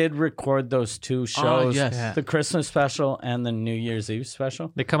we did record those two shows, yes. Yeah. the Christmas special and the New Year's Eve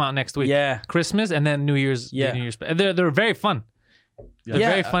special. They come out next week. Yeah. Christmas and then New Year's. Yeah. New Year's. They're very fun. They're Yeah,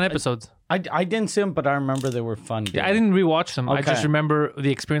 very fun episodes. I didn't see them, but I remember they were fun. Yeah, I didn't rewatch them. I Okay. just remember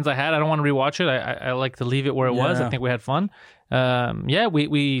the experience I had. I don't want to rewatch it. I like to leave it where it was. I Yeah. think we had fun.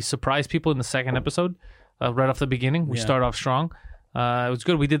 We surprised people in the second episode right off the beginning. We start off strong. It was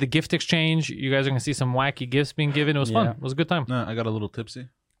good. We did the gift exchange. You guys are going to see some wacky gifts being given. It was fun. Yeah. It was a good time. No, I got a little tipsy.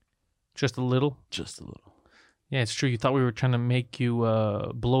 Just a little. Just a little. Yeah, it's true. You thought we were trying to make you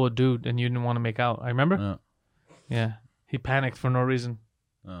blow a dude and you didn't want to make out. I remember? Yeah. Yeah. He panicked for no reason.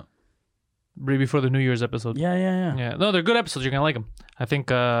 Yeah. Right before the New Year's episode. Yeah. Yeah. No, they're good episodes. You're going to like them. I think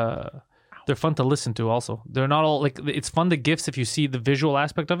they're fun to listen to also. They're not all like, it's fun the gifts if you see the visual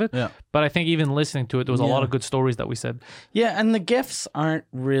aspect of it. Yeah. But I think even listening to it, there was a lot of good stories that we said. Yeah, and the gifts aren't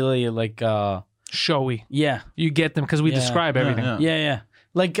really like, Showy. yeah. You get them because we Yeah. describe everything. Yeah. Yeah.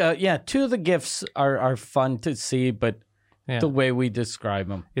 Like, two of the gifts are fun to see, but Yeah. the way we describe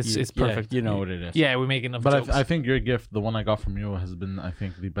them. It's perfect. You know what it is. Yeah, we make enough But jokes. I think your gift, the one I got from you, has been, I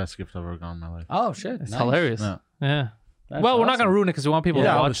think, the best gift I've ever gotten in my life. Oh shit! It's nice. hilarious. Yeah. Yeah. That's Well, we're not awesome. gonna ruin it because we want people to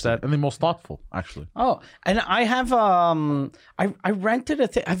watch obviously. that. And the most thoughtful, actually. Oh, and I have I rented a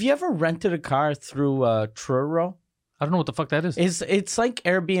thing. Have you ever rented a car through Truro? I don't know what the fuck that is. It's like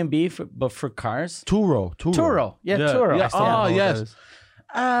Airbnb but for cars. Turo. Turo. Yeah, Turo. Yeah. I still don't know Oh, what that yes. is.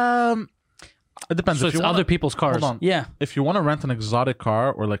 It depends. So If it's you wanna- other people's cars. Hold on. Yeah. If you want to rent an exotic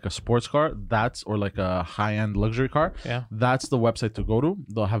car or like a sports car, or like a high-end luxury car, Yeah. that's the website to go to.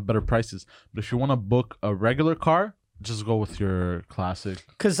 They'll have better prices. But if you want to book a regular car, just go with your classic.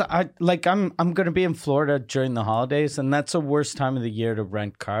 Because I'm gonna be in Florida during the holidays, and that's the worst time of the year to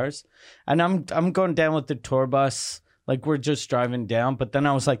rent cars. And I'm going down with the tour bus. Like we're just driving down, but then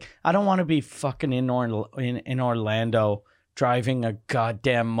I was like, I don't want to be fucking in Orlando driving a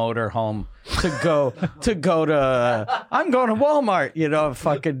goddamn motorhome to go to. I'm going to Walmart,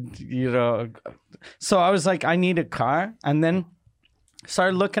 fucking. So I was like, I need a car, and then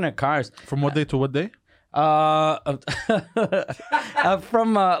started looking at cars. From what day to what day? From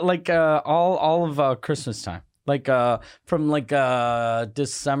all of Christmas time, from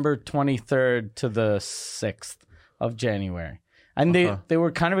December 23rd to the 6th of January, and they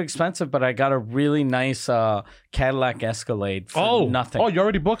were kind of expensive, but I got a really nice Cadillac Escalade for nothing. Oh, you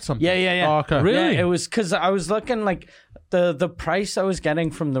already booked something? Yeah. Oh, okay. Really? Yeah, it was because I was looking like the price I was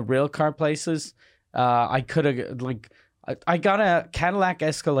getting from the real car places. I could have I got a Cadillac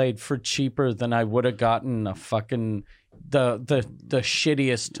Escalade for cheaper than I would have gotten a fucking the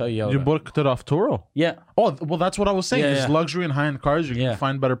shittiest Toyota. You booked it off Turo? Yeah. Oh, well, that's what I was saying. Yeah, There's yeah. luxury and high-end cars. You can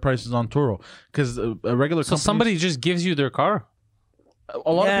find better prices on Turo. Because a regular So company... somebody just gives you their car.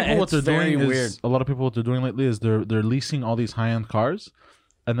 A lot Yeah, of people, what it's they're very doing weird. is... A lot of people, what they're doing lately is they're leasing all these high-end cars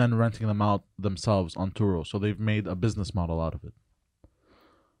and then renting them out themselves on Turo. So they've made a business model out of it.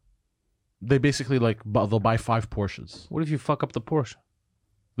 They basically, they'll buy 5 Porsches. What if you fuck up the Porsche?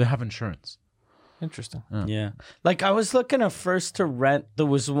 They have insurance. Interesting. Yeah. Like I was looking at first to rent. There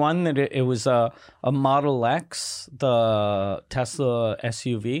was one that it was a Model X, the Tesla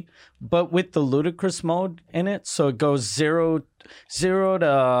SUV, but with the ludicrous mode in it. So it goes zero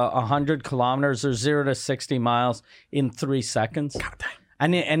to 100 kilometers or 0 to 60 miles in 3 seconds. God damn.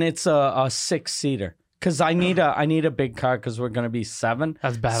 And it's a 6-seater. Because I need a big car because we're going to be 7.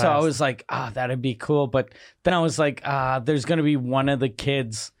 That's badass. So I was like, that'd be cool. But then I was like, there's going to be one of the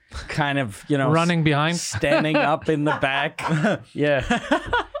kids kind of, Running behind? standing up in the back. Yeah.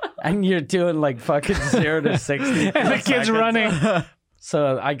 And you're doing like fucking 0 to 60. And the kid's running.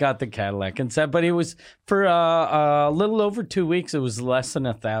 So I got the Cadillac instead. But it was for a little over 2 weeks. It was less than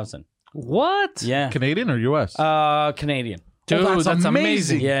 1,000. What? Yeah. Canadian or U.S.? Canadian. Dude, that's that's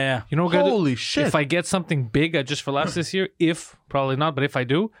amazing. amazing. Yeah. You know what? Holy shit. If I get something big at Just for Laughs this year, probably not, but if I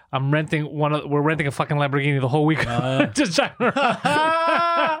do, we're renting a fucking Lamborghini the whole week. Just driving around.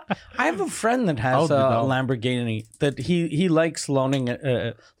 I have a friend that has a be down. Lamborghini that he likes loaning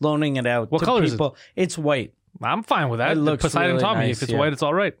it out What to color is it? people. It's white. I'm fine with that. It looks Poseidon really taught me nice, if it's yeah. white, it's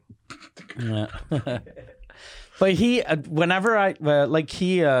all right. Yeah. But he, whenever I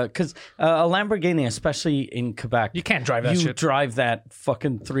because a Lamborghini, especially in Quebec, You can't drive that you shit. drive that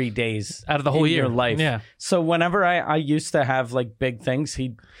fucking 3 days Out of the whole in year. your life. Yeah. So whenever I used to have like big things,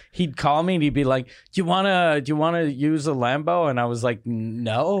 he'd call me and he'd be like, "Do you wanna use a Lambo?" And I was like,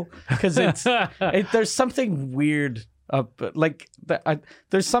 "No," because there's something weird.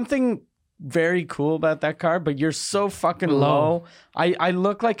 There's something very cool about that car, but you're so fucking low. I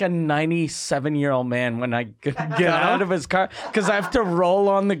look like a 97-year-old man when I get out of his car because I have to roll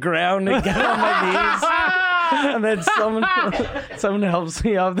on the ground and get on my knees. And then someone helps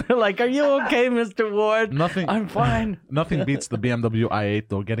me up. They're like, "Are you okay, Mr. Ward?" Nothing. I'm fine. Nothing beats the BMW i8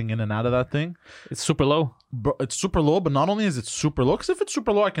 though. Getting in and out of that thing, It's super low. bro, it's super low. But not only is it super low, because if it's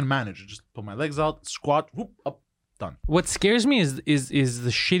super low, I can manage. I just put my legs out, squat, whoop, up, done. What scares me is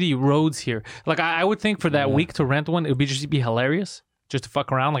the shitty roads here. Like I would think for that week to rent one, it would be hilarious. Just to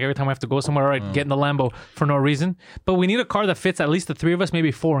fuck around, like every time we have to go somewhere, all right, get in the Lambo for no reason. But we need a car that fits at least the 3 of us,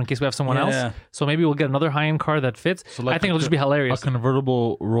 maybe 4 in case we have someone Yeah. else. So maybe we'll get another high-end car that fits. I think it'll just be hilarious. A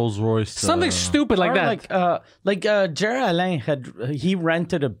convertible Rolls Royce. Something stupid like Or that. Jared Alain he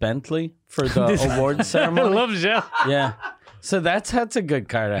rented a Bentley for the award I ceremony. love Gel. Yeah. So that's a good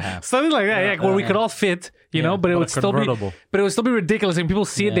car to have. Something like that, where we could all fit, you know, but it But would a still be, convertible. but it would still be ridiculous. And people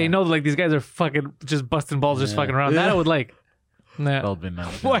see it, they know like these guys are fucking just busting balls, just fucking around. That I would like. That Nah. would be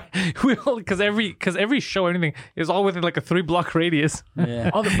nice. Why? Because every show or anything is all within like a 3-block radius. Yeah.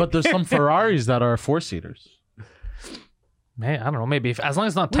 But there's some Ferraris that are 4-seaters. Hey, I don't know. Maybe as long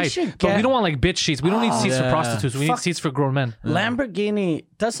as it's not We tight. should But we get- don't want like bitch seats. We don't need seats for yeah. prostitutes. We need Fuck. seats for grown men. Lamborghini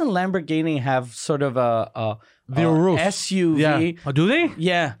doesn't Lamborghini have sort of a The roof. SUV? Yeah. Oh, do they?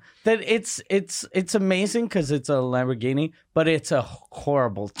 Yeah, that it's amazing because it's a Lamborghini, but it's a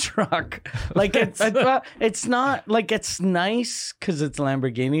horrible truck. Like it's not like it's nice because it's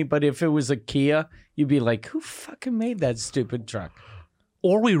Lamborghini, but if it was a Kia, you'd be like, who fucking made that stupid truck?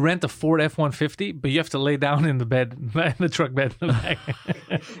 Or we rent a Ford F-150, but you have to lay down in the bed, in the truck bed, in the back.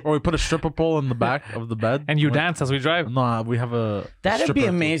 Or we put a stripper pole in the back of the bed. and you dance as we drive. No, we have a. That'd be stripper-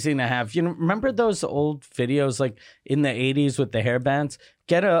 amazing to have. You know, remember those old videos like in the 80s with the hairbands?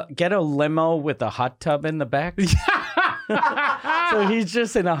 Get a limo with a hot tub in the back. So he's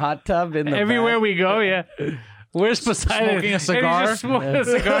just in a hot tub in the Everywhere back. we go, yeah. Where's Poseidon? Smoking a And he's cigar. just smoking a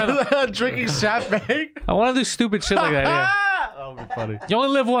cigar. Drinking champagne. I want to do stupid shit like that. Yeah. That would be funny. You only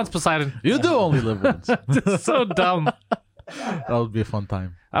live once, Poseidon. You do only live once. It's so dumb. That would be a fun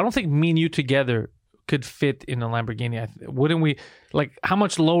time. I don't think me and you together could fit in a Lamborghini. Wouldn't we? Like, how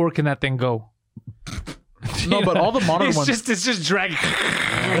much lower can that thing go? No, but all the modern It's ones. just dragging.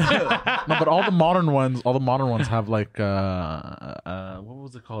 No, but all the modern ones have like what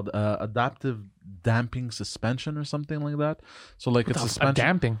was it called? Adaptive damping suspension or something like that. So like it's A suspension.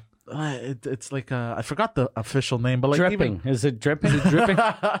 damping. It's like I forgot the official name, but like Dripping. even, Is it dripping? Dripping.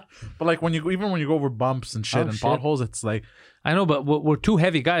 but like when you go over bumps and shit Oh, and shit. potholes, it's like I know, but we're two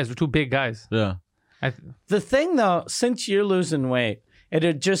heavy guys. We're two big guys. yeah. The thing though, since you're losing weight,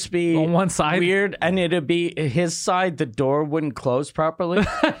 it'd just be On one side? weird, and it'd be his side. The door wouldn't close properly,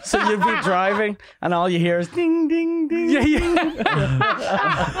 so you'd be driving, and all you hear is ding, ding, ding.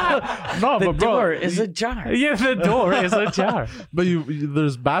 No, The but bro, door is ajar. Yeah, the door is ajar. but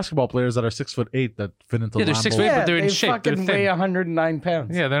there's basketball players that are 6'8" that fit into Yeah, they're Lambo. 6'8", Yeah, but they're in they shape. They're fucking thin. weigh 109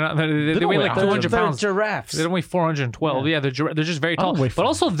 pounds. Yeah, they're not. They don't weigh weigh like 100 200 they're pounds. giraffes. They don't weigh 412. Yeah, they're just very I don't tall. weigh But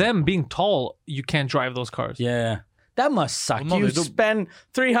also them being tall, you can't drive those cars. Yeah. That must suck. Well, no, you they don't- spend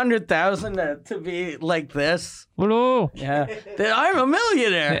 300,000 to be like this. Hello. Yeah. I'm a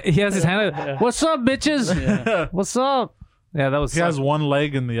millionaire. He has his hand out. What's up, bitches? What's up? Yeah, that was. He has one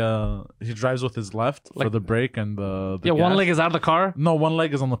leg in the he drives with his left for Like- the brake and the yeah, one gas. leg is out of the car. No, one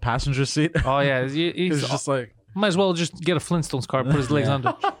leg is on the passenger seat. Oh yeah, he's He's just like might as well just get a Flintstones car, put his legs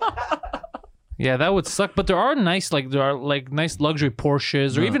under. Yeah, that would suck. But there are nice nice luxury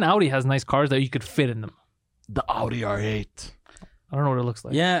Porsches, or even Audi has nice cars that you could fit in them. the Audi R8. I don't know what it looks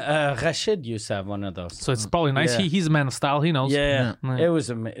like. Yeah, Rashid used to have one of those. So it's probably nice. Yeah. He's a man of style. He knows. Yeah, Yeah. it was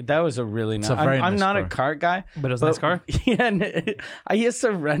that was a really nice. a very I'm nice not car. a car guy, But it was a nice car? Yeah, and I used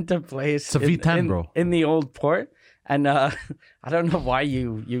to rent a place. It's a V10, bro. in the old port, and I don't know why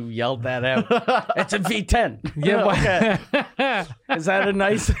you yelled that out. It's a V10. Yeah, why- Okay. Is that a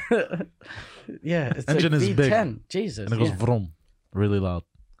nice? Yeah, it's Engine a is V10. big. Jesus, And it goes yeah. vroom, really loud.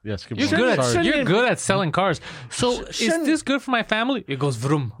 Yes, keep You're going. good at Sorry. you're good at selling cars. So is shouldn't- this good for my family? It goes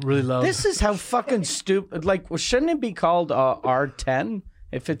vroom really loud. This is how fucking stupid. Like, shouldn't it be called R10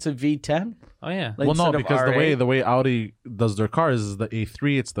 if it's a V10? Oh yeah. Like, Well, no, instead of because R8? the way Audi does their cars is the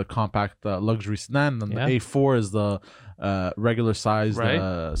A3. It's the compact luxury sedan, and Yeah. the A4 is the regular size,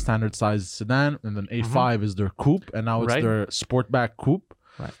 Right. standard size sedan, and then A5 is their coupe, and now it's Right. their Sportback coupe.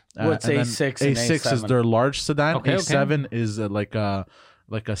 Right. What's and then A6 and A6 is A7? their large sedan. Okay, okay. A7 is like a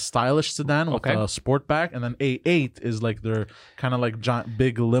stylish sedan with Okay. a Sportback, and then A8 is like their kind of like giant,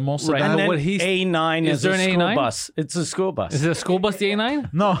 big limo sedan. Right. And But then what he's- A9 is is there a an school A9? bus. It's a school bus. Is it a school bus, the A9?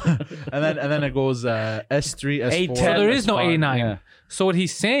 No, and then it goes S3, S4. A10. So there is no far, A9. yeah. So what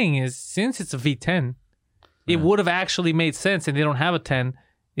he's saying is, since it's a V10, it would have actually made sense, and they don't have a 10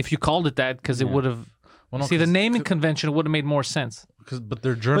 if you called it that, because it would have. Well, no, See, the 'cause- naming convention would have made more sense. but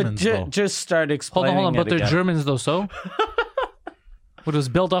they're But Germans, though. just start Hold explaining. on. But it they're again. Germans, though, so? What, it was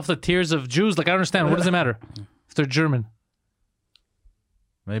built off the tears of Jews? Like, I don't understand. What does it matter if they're German?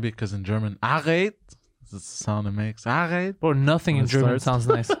 Maybe because in German, Arrête, that's the sound it makes. Arrête. Bro, nothing in It German starts- sounds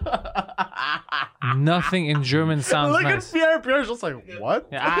nice. Nothing in German sounds Look nice. at Pierre. Pierre's just like, what?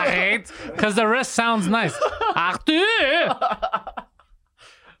 I hate, because the rest sounds nice. Arthur!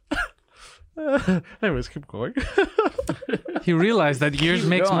 Anyways, keep going. He realized that yours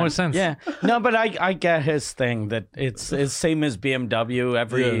makes Go more on. sense. Yeah. No, but I get his thing that it's same as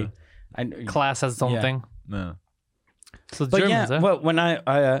BMW. Yeah. Class has its own Yeah. thing. No. So But Germans, yeah, huh? well, when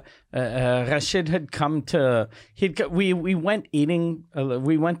Rashid had come to, we went eating.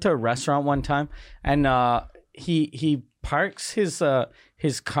 We went to a restaurant one time, and he parks his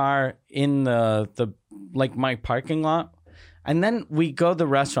car in the like my parking lot, and then we go to the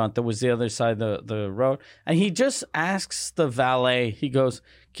restaurant that was the other side of the road, and he just asks the valet. He goes,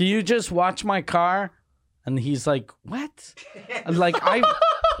 "Can you just watch my car?" And he's like, what? Like, I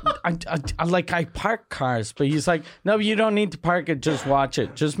park cars. But he's like, no, you don't need to park it. Just watch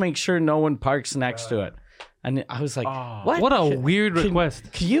it. Just make sure no one parks next to it. And I was like, what? What a weird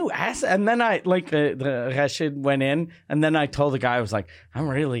request. Can you ask? And then I, the Rashid went in, and then I told the guy, I was like, I'm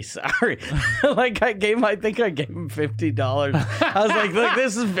really sorry. Like, I think I gave him $50. I was like, look,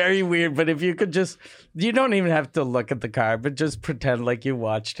 this is very weird, but if you could just, you don't even have to look at the car, but just pretend like you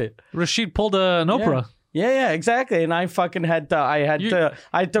watched it. Rashid pulled an Oprah. Yeah, exactly. And I fucking had to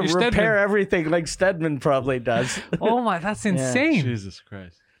repair Stedman. everything like Stedman probably does. Oh my, that's insane. Jesus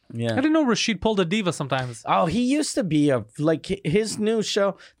Christ. I Yeah. didn't know Rashid pulled a diva sometimes. Oh, he used to be his new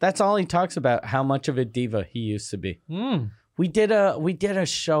show. That's all he talks about. How much of a diva he used to be. We did a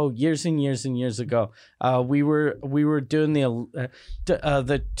show years and years and years ago. We were doing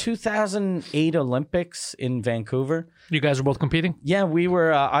the 2008 Olympics in Vancouver. You guys were both competing? Yeah, we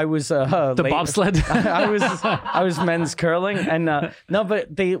were. I was The bobsled? I was men's curling, and no, but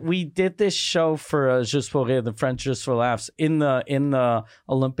we did this show for Juste pour rire, the French Just for Laughs, in the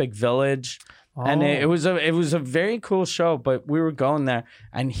Olympic Village, and it was a very cool show. But we were going there,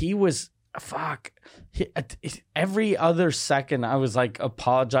 and he was every other second I was like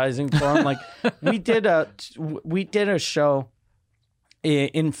apologizing for him. Like we did a show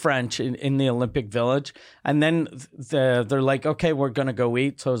in French in the Olympic Village, and then they're like, okay, we're gonna go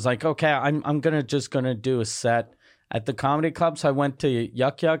eat. So I was like, okay, I'm gonna do a set at the comedy club. So I went to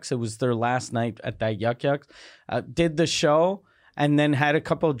Yuck Yucks. It was their last night at that Yuck Yucks. Did the show and then had a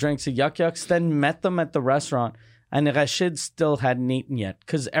couple of drinks at Yuck Yucks. Then met them at the restaurant. And Rashid still hadn't eaten yet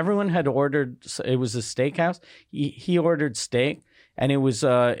because everyone had ordered. It was a steakhouse. He ordered steak, and it was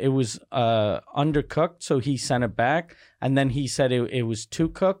undercooked, so he sent it back. And then he said it was too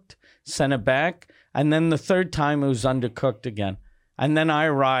cooked, sent it back. And then the third time it was undercooked again. And then I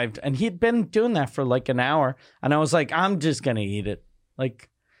arrived, and he'd been doing that for like an hour. And I was like, I'm just gonna eat it, like.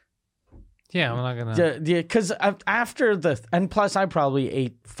 Yeah, I'm not gonna. Yeah, because after and plus I probably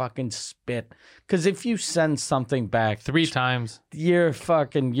ate fucking spit. Because if you send something back 3 times. you're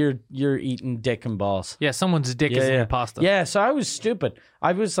eating dick and balls. Yeah, someone's dick is in your pasta. Yeah, so I was stupid.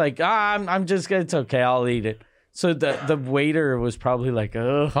 I was like, I'm just gonna. It's okay, I'll eat it. So the waiter was probably like,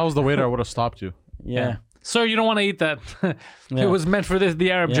 ugh. If I was the waiter, I would have stopped you. Yeah. Sir, you don't want to eat that. It was meant for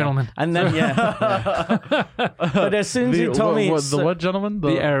the Arab gentleman. And then but as soon as he told me what gentleman?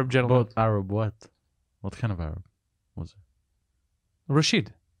 The Arab gentleman. Arab what? What kind of Arab was it?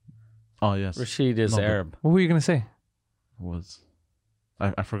 Rashid. Oh yes, Rashid is No, but- Arab. What were you gonna say? was.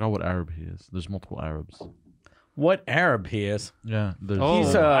 I forgot what Arab he is. There's multiple Arabs. What Arab he is? Yeah, there's.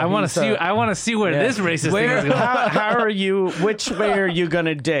 He's, I want he's, to see. I want to see where this racist thing Where? is going. How are you? Which way are you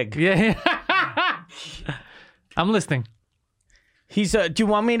gonna dig? Yeah. I'm listening. He's. Do you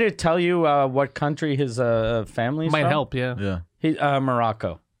want me to tell you what country his family is Might from? help. Yeah. yeah. He,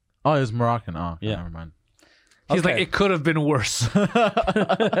 Morocco. Oh, he's Moroccan. Oh, okay, Yeah. never mind. He's like, Okay. it could have been worse.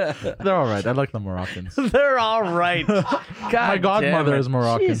 They're all right. I like the Moroccans. They're all right. God My godmother damn it. is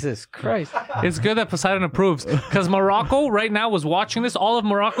Moroccan. Jesus Christ. It's good that Poseidon approves because Morocco right now was watching this, all of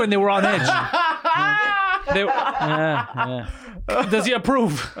Morocco, and they were on edge. Does he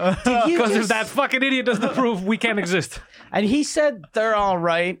approve? Because if that fucking idiot doesn't approve, we can't exist. And he said they're all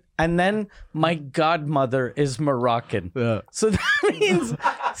right. And then my godmother is Moroccan. Yeah. So that means,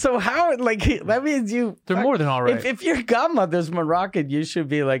 that means you. They're more than all right. If your godmother's Moroccan, you should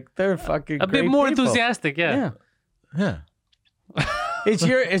be like, they're fucking A bit great more people. enthusiastic, yeah. Yeah.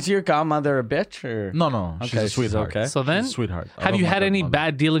 Is your godmother a bitch or? No. She's Okay, a she's sweetheart. okay. So then, She's a sweetheart. I have love you my had any godmother.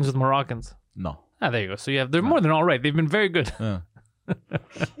 bad dealings with Moroccans? No. Ah, there you go. So they're more than all right. They've been very good. Yeah.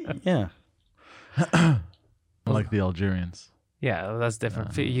 Yeah. Like the Algerians. Yeah, that's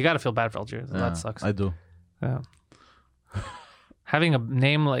different. You got to feel bad for Algerians. Yeah, That sucks. I do. Yeah. Having a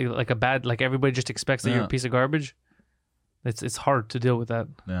name like a bad, like everybody just expects that you're a Yeah. piece of garbage. It's hard to deal with that.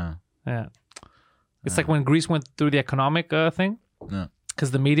 Yeah. Yeah. It's like when Greece went through the economic thing. Yeah.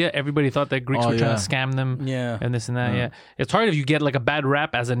 Because the media, everybody thought that Greeks Oh, were trying yeah. to scam them. Yeah. And this and that. Yeah. It's hard if you get like a bad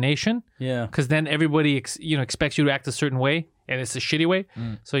rap as a nation. Yeah. Because then everybody expects you to act a certain way, and it's a shitty way.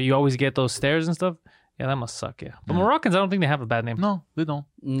 So you always get those stares and stuff. Yeah, that must suck. Yeah, but Moroccans, I don't think they have a bad name. No, they don't.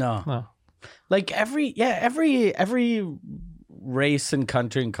 No. No. Like every race and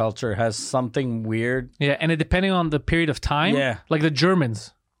country and culture has something weird. Yeah, and it depending on the period of time. Yeah. Like the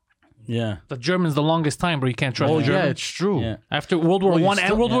Germans. Yeah. The Germans, the longest time, bro. You can't trust Oh the yeah, Germans. it's true. Yeah. After World War Well, you One and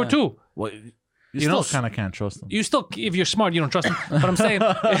still- World War yeah. Two, Well, you know, still kind of can't trust them. you still, if you're smart, you don't trust them. But I'm saying,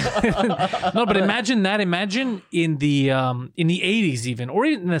 no. But imagine that. Imagine in the 80s, even, or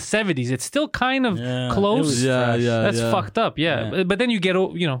even in the 70s, it's still kind of Yeah, it close. was Yeah, fresh. yeah. That's fucked up. Yeah. Yeah. But then you get,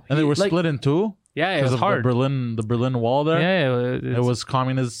 And they were like- split in two. Yeah, it because was of hard. the Berlin Wall there. Yeah, It was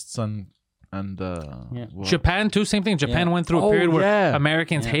communists and well, Japan too. Same thing. Japan went through a Oh, period where yeah.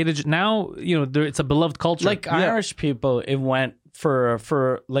 Americans hated. Now it's a beloved culture. Like Irish people, it went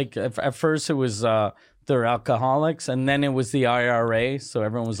for like at first it was they're alcoholics, and then it was the IRA. So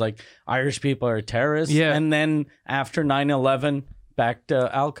everyone was like, Irish people are terrorists. Yeah. And then after 9/11, back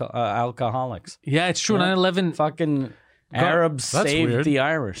to alcoholics. yeah, it's true. 9/11. Fucking Arabs That's saved weird. the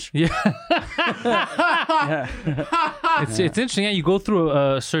Irish. It's interesting. Yeah, you go through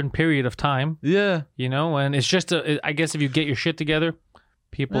a certain period of time, yeah. and it's just I guess if you get your shit together,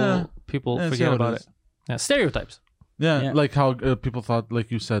 people Yeah, see forget how it about is. it. Yeah, stereotypes. Yeah, Yeah. like how people thought, like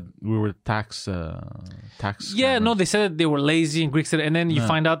you said, we were tax. Yeah, no, scammers. they said that they were lazy and Greeks said, and then you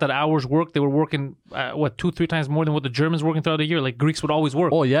find out that hours worked. They were working 2-3 times more than what the Germans working throughout the year. Like Greeks would always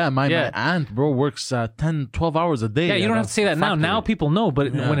work. Oh yeah, my Yeah. aunt, bro, works 10, 12 hours a day. Yeah, you don't have to say that now. Now people know,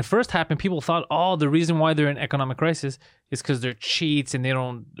 but Yeah. when it first happened, people thought, the reason why they're in economic crisis is because they're cheats and they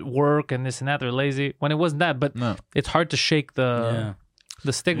don't work and this and that. They're lazy. When it wasn't that, but No. it's hard to shake the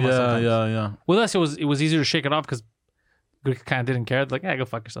stigma. Yeah, sometimes. yeah. With us, it was easier to shake it off because Greek kind of didn't care. Like, go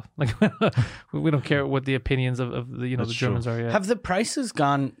fuck yourself. Like, we don't care what the opinions of the the Germans are. Yeah. Have the prices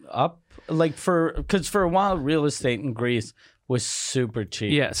gone up? Like because for a while, real estate in Greece was super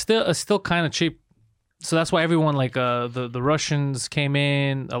cheap. Yeah, still kind of cheap. So that's why everyone like the Russians came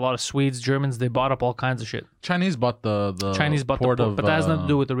in, a lot of Swedes, Germans, they bought up all kinds of shit. Chinese bought the Chinese bought port the port, of, but that has nothing to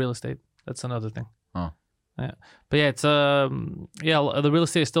do with the real estate. That's another thing. Oh. Yeah, but yeah, it's the real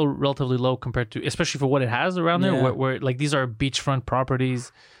estate is still relatively low compared to, especially for what it has around there. Yeah. Where like these are beachfront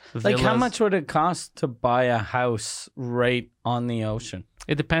properties. Like how villas. much would it cost to buy a house right on the ocean?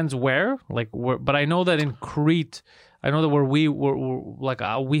 It depends where, but I know that in Crete, I know that where we were like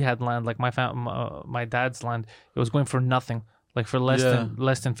we had land, like my dad's land, it was going for nothing, like for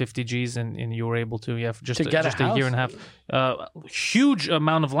less than 50 G's, and you were able to for just To get a a year and a half, huge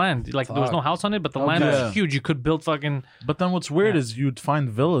amount of land. Like there was no house on it, but the land Okay. was huge. You could build fucking But then what's weird is you'd find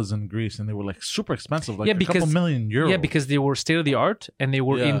villas in Greece and they were like super expensive, like a couple million euros. Yeah, because they were state of the art and they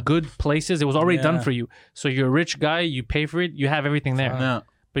were in good places. It was already done for you. So you're a rich guy, you pay for it, you have everything there. Yeah.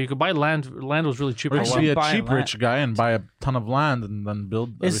 But you could buy land. Land was really cheap. Or for a you while. could be a Buy cheap land. rich guy and buy a ton of land and then build.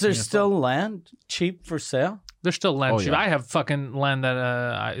 Is there everything yourself. still land cheap for sale? There's still land Oh, cheap. yeah. I have fucking land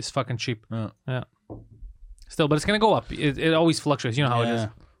that is fucking cheap. Yeah. Still, but it's gonna go up. It always fluctuates. You know how it is.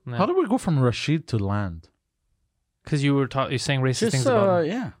 Yeah. How do we go from Rashid to land? Because you're saying racist Just things about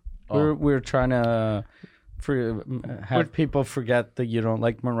him. yeah, Oh. we're trying to have people forget that you don't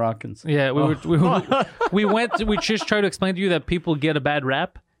like Moroccans. Yeah, we just tried to explain to you that people get a bad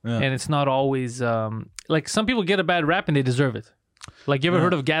rap, and it's not always like some people get a bad rap and they deserve it. Like, you ever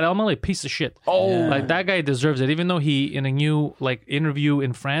heard of Gad Elmaleh? Piece of shit. Oh, like that guy deserves it. Even though he, in a new like interview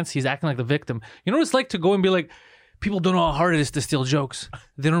in France, he's acting like the victim. You know what it's like to go and be like, people don't know how hard it is to steal jokes.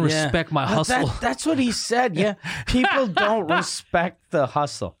 They don't respect my hustle. That's what he said. Yeah, people don't respect the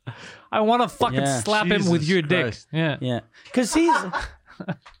hustle. I want to fucking Yeah. slap him with Jesus your dick. Christ. Yeah. Yeah, because he's How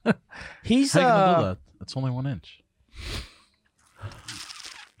you gonna do that? It's only 1 inch.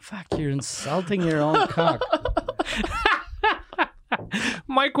 fuck. You're insulting your own cock.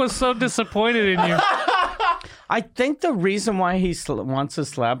 Mike was so disappointed in you. I think the reason why he wants to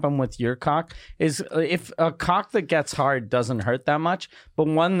slap him with your cock is if a cock that gets hard doesn't hurt that much, but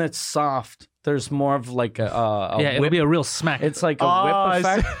one that's soft, there's more of like a It'll whip. be a real smack. It's like a I whip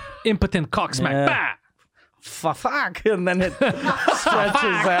effect. impotent cock smack. Yeah. Bah! Fuck, and then it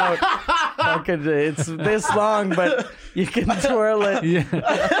stretches out. Fucking, it's this long, but you can twirl it.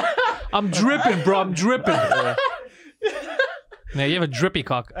 I'm dripping, bro. I'm dripping. Yeah, you have a drippy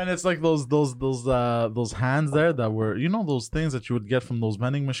cock. And it's like those hands there that were, those things that you would get from those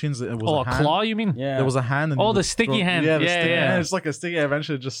vending machines. It was Oh, a a hand. claw, you mean? Yeah. There was a hand. And Oh, you the would sticky hand. Yeah, the Yeah, sticky yeah. hand. It's like a sticky.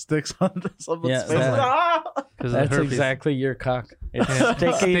 Eventually, it just sticks on someone's Yeah, face. that- Because of That's herpes. exactly your cock. It's Yeah.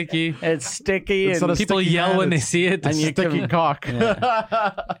 sticky. Sticky. It's sticky, It's and not a People sticky yell hand, when they it's see it. and you sticky can- cock.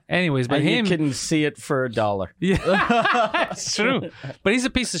 Anyways, but and him, you can see it for $1. yeah, it's true. But he's a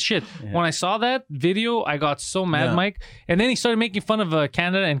piece of shit. When I saw that video, I got so mad, Yeah. Mike. And then he started making fun of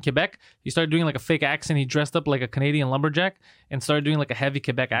Canada and Quebec. He started doing like a fake accent. He dressed up like a Canadian lumberjack and started doing like a heavy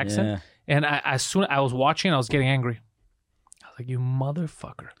Quebec accent. Yeah. And as soon as I was watching, I was getting angry. I was like, "You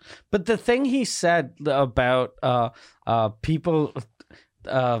motherfucker!" But the thing he said about people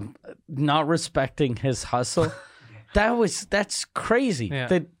not respecting his hustle, that's crazy.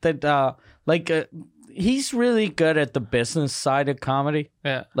 Yeah. He's really good at the business side of comedy.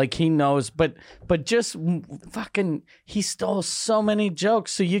 Yeah. Like he knows, but just fucking, he stole so many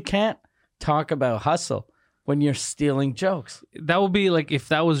jokes, so you can't talk about hustle. when you're stealing jokes. That would be like if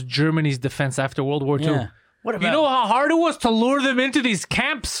that was Germany's defense after World War II. Yeah. What about You know how hard it was to lure them into these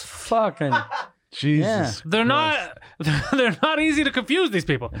camps? fucking? Jesus. They're not easy to confuse, these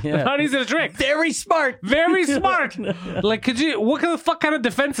people. Yeah. They're not easy to trick. Very smart. Very smart. Like, what kind of fuck kind of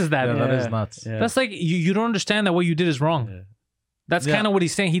defense is that? Yeah, that is nuts. Yeah. That's like you don't understand that what you did is wrong. That's Yeah. kind of what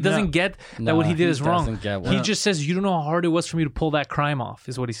he's saying. He doesn't get that No, what he did he is wrong. doesn't get He what- just says, you don't know how hard it was for me to pull that crime off,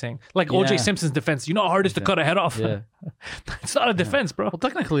 is what he's saying. Like Yeah. O.J. Simpson's defense. You know how hard it is to cut a head off? Yeah. It's not a defense, bro. Well,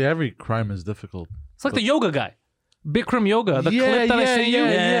 technically, every crime is difficult. It's like the yoga guy. Bikram yoga. The Yeah, clip that I yeah, sent you.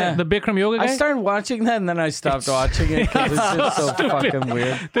 yeah. The Bikram yoga guy. I started watching that and then I stopped watching it because it's just so fucking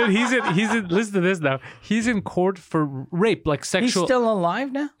weird. Dude, he's in listen to this now. He's in court for rape, like He's sexual. still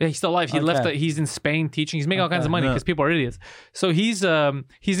alive now? Yeah, he's still alive. He Okay. left. He's in Spain teaching. He's making all kinds of money because people are idiots. So he's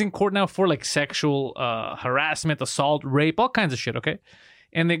in court now for like sexual harassment, assault, rape, all kinds of shit. Okay,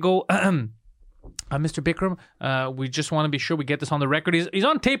 and they go, Mr. Bikram, we just want to be sure we get this on the record. He's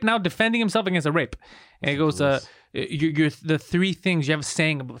on tape now defending himself against a rape, and he goes, you're the three things you have a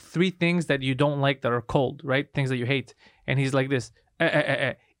saying about 3 things that you don't like that are cold, right? Things that you hate, and he's like this.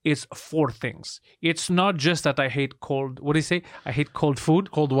 It's 4 things. It's not just that I hate cold. What do you say? I hate cold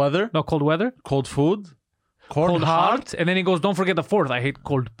food. Cold weather, No, cold weather. cold food, Cold heart. And then he goes, don't forget the 4th. I hate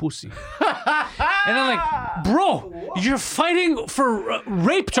cold pussy. And I'm like, bro, you're fighting for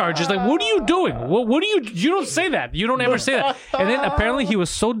rape charges. Like, what are you doing? What do you don't say that. You don't ever say that. And then apparently he was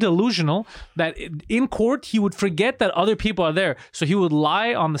so delusional that in court he would forget that other people are there. So he would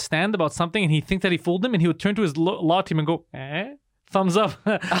lie on the stand about something and he'd think that he fooled them and he would turn to his law team and go, thumbs up.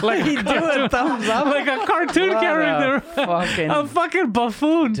 Like He do a thumbs up? like a cartoon What character. fucking A fucking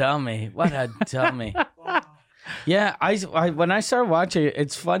buffoon. dummy. What a dummy. Yeah, I when I started watching it,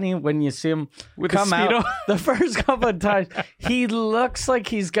 it's funny when you see him With a come out Speedo. the first couple of times. He looks like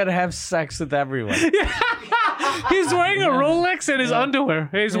he's gonna have sex with everyone. He's wearing a Rolex in his underwear.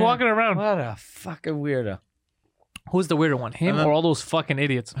 He's walking around. What a fucking weirdo. Who's the weirder one? Him And then- or all those fucking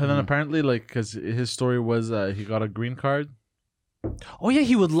idiots? And then apparently, like, because his story was he got a green card. Oh yeah,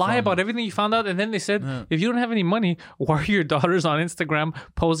 he would lie about everything he found out, and then they said, if you don't have any money, why are your daughters on Instagram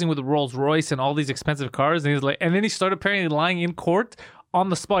posing with Rolls Royce and all these expensive cars? And he's like, and then he started apparently lying in court on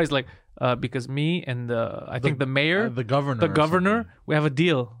the spot. He's like, because me and I think the mayor, the governor, or something. we have a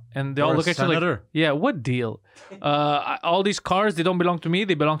deal. And they all Or a look at you like, senator. yeah, what deal? All these cars, they don't belong to me.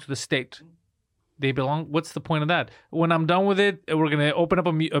 They belong to the state. They belong. What's the point of that? When I'm done with it, we're going to open up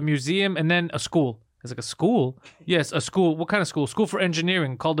a museum and then a school. It's like a school? Yes, a school. What kind of school? School for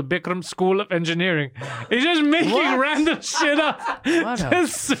engineering called the Bikram School of Engineering. He's just making random shit up.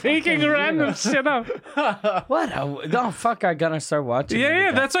 Just making random shit up. What a fuck! I gotta start watching. it Yeah,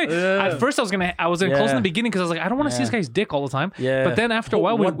 again. that's right. At first, I was close in the beginning because I was like, I don't want to see this guy's dick all the time. Yeah. But then after a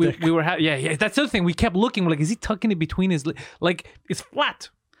while, What we dick? were yeah. That's the other thing. We kept looking. We're like, is he tucking it between his like? It's flat.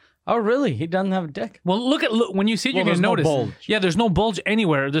 Oh, really? He doesn't have a dick. Well, look when you see it, Well, you're gonna there's no notice. bulge. Yeah, there's no bulge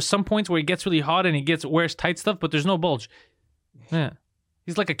anywhere. There's some points where he gets really hot and he wears tight stuff, but there's no bulge. Yeah,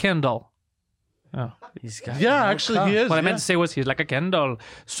 he's like a Ken doll. Oh. He's got Yeah, no actually, cock. he is. What I meant to say was he's like a Ken doll.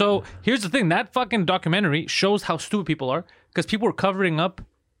 So here's the thing: that fucking documentary shows how stupid people are because people were covering up.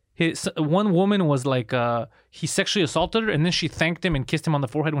 One woman was like, he sexually assaulted her, and then she thanked him and kissed him on the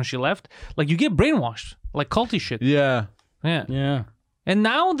forehead when she left. Like you get brainwashed, like culty shit. Yeah. Yeah. Yeah. And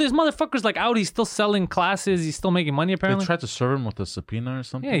now this motherfucker's like out. He's still selling classes. He's still making money They apparently. tried to serve him with a subpoena or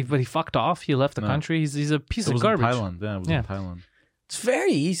something. Yeah, but he fucked off. He left the country. He's a piece it of was garbage. in Thailand. Yeah, it was Yeah. in Thailand. It's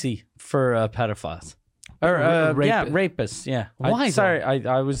very easy for pedophiles. Or rapists. Yeah. Why, Sorry,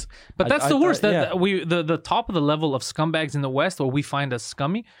 I was. But that's I the worst. thought- That the top of the level of scumbags in the West, what we find as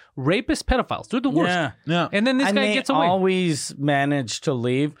scummy, rapist pedophiles. They're the worst. Yeah. Yeah. And then this And guy they gets away. always manage to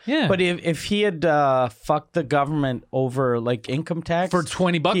leave. Yeah. But if he had fucked the government over like income tax For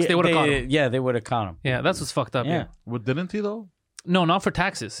 $20, they would've caught him. Yeah, they would have caught him. Yeah, that's what's fucked up. Yeah. Yeah. What didn't he though? No, not for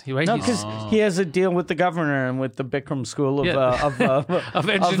taxes. Right? No, He's- because he has a deal with the governor and with the Bikram School of Yeah. of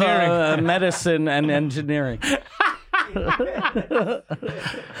engineering. medicine and engineering. The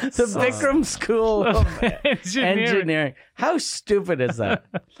Bikram School of engineering. How stupid is that?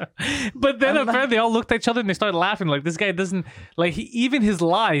 But then apparently they all looked at each other and they started laughing. Like this guy doesn't like even his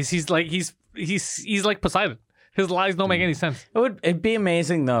lies. He's like he's like Poseidon. His lies don't make any sense. It'd be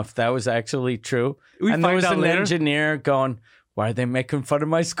amazing though if that was actually true. We and there find was out an later. engineer going, "Why are they making fun of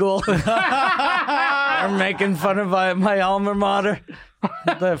my school? They're making fun of my alma mater."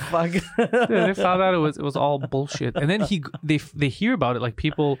 The fuck. Yeah, they found out it was all bullshit. And then they hear about it. Like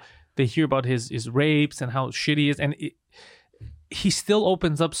people, they hear about his rapes and how shitty he is. And he still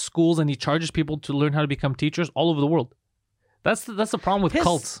opens up schools and he charges people to learn how to become teachers all over the world. That's the problem with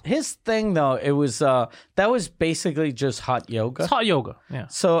cults. His thing though, it was that was basically just hot yoga. It's hot yoga. Yeah.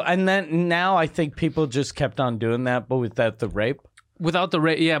 So and then now I think people just kept on doing that, but without the rape. Without the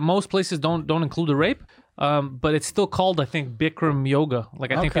rape, yeah, most places don't include the rape. But it's still called, I think, Bikram yoga.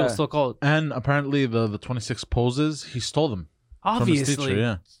 Like I think people still call it. And apparently the 26 poses, he stole them. From his Obviously, teacher,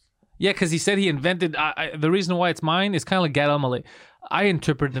 yeah. Yeah, because he said he invented. The reason why it's mine is kind of like Gad Elmaleh. I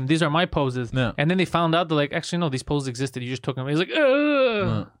interpret them. These are my poses. Yeah. And then they found out they're like, actually, no, these poses existed. You just took them. He's like,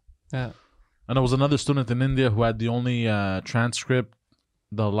 ugh. Yeah. And there was another student in India who had the only transcript,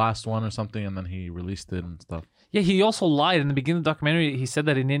 the last one or something, and then he released it and stuff. Yeah, he also lied in the beginning of the documentary. He said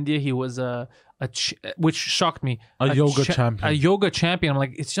that in India he was which shocked me. A yoga champion. A yoga champion. I'm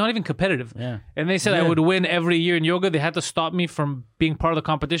like, it's not even competitive. Yeah. And they said I would win every year in yoga. They had to stop me from being part of the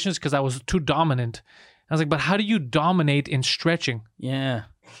competitions because I was too dominant. I was like, but how do you dominate in stretching? Yeah.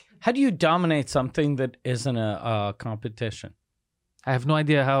 How do you dominate something that isn't a competition? I have no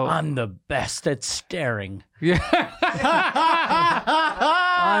idea how. I'm the best at staring. Yeah.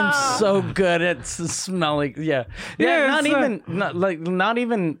 I'm so good at smelling. Yeah. Yeah, Not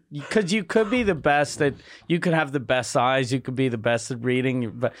even because you could be the best at. You could have the best eyes. You could be the best at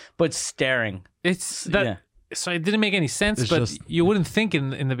reading. But staring. It's that. Yeah. So it didn't make any sense, It's but just- you wouldn't think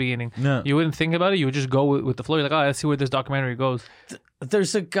in the beginning. No. You wouldn't think about it. You would just go with the flow. You're like, oh, let's see where this documentary goes.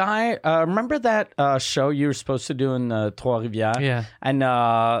 There's a guy. Remember that show you were supposed to do in Trois Rivières? Yeah. And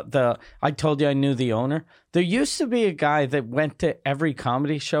I told you I knew the owner. There used to be a guy that went to every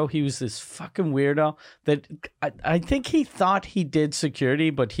comedy show. He was this fucking weirdo that I think he thought he did security,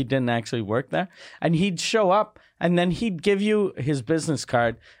 but he didn't actually work there. And he'd show up and then he'd give you his business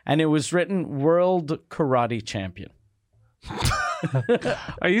card and it was written World Karate Champion.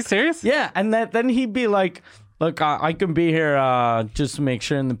 Are you serious? Yeah. And then he'd be like, look, I can be here just to make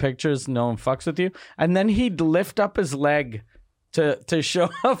sure in the pictures no one fucks with you. And then he'd lift up his leg to show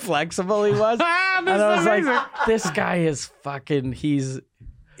how flexible he was. And I was like, this guy is fucking, he's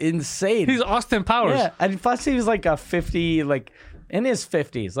insane. He's Austin Powers. Yeah. And plus he was like a 50, like in his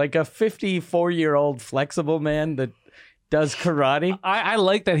 50s, like a 54-year-old flexible man that does karate. I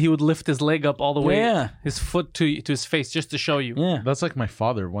like that he would lift his leg up all the way, Yeah. his foot to his face just to show you. Yeah. That's like my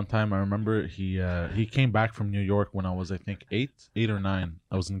father. One time I remember he came back from New York when I was, I think, 8 or 9.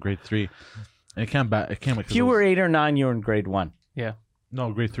 I was in grade 3. And it came back. If you were 8 or 9, you were in grade 1. Yeah.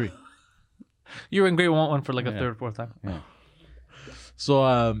 No, grade 3. You were in grade 1 for like a third or fourth time. Yeah.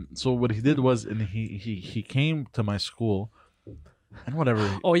 So what he did was, and he came to my school, and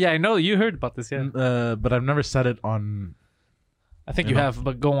whatever. Oh yeah, I know you heard about this. Yeah, But I've never said it on. I think you have,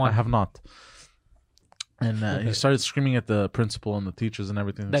 but go on. I have not. And he started screaming at the principal and the teachers and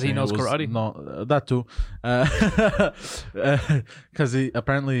everything. That he saying knows it was- karate? No, that too. Because he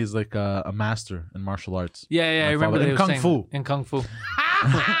apparently is like a master in martial arts. Yeah, I My remember father- they in were Kung saying- Fu. In Kung Fu.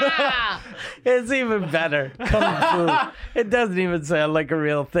 It's even better. Kung Fu. It doesn't even sound like a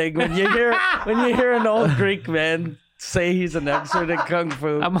real thing when you hear an old Greek man say he's an expert at Kung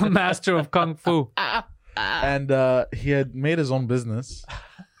Fu. I'm a master of Kung Fu. And he had made his own business.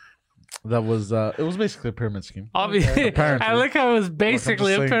 That was it was basically a pyramid scheme. Obviously, Apparently. I like how it was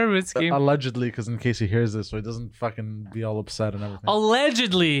basically a saying, pyramid scheme. Allegedly, because in case he hears this, so he doesn't fucking be all upset and everything.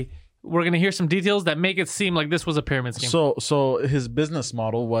 Allegedly, we're gonna hear some details that make it seem like this was a pyramid scheme. So his business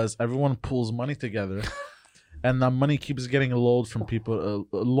model was everyone pulls money together, and the money keeps getting loaned from people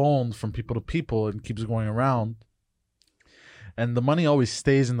to people, and keeps going around. And the money always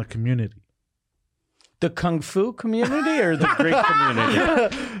stays in the community. The Kung Fu community or the Greek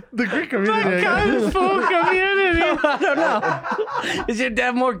community? The Greek community. Kung Fu community. I don't know. Is your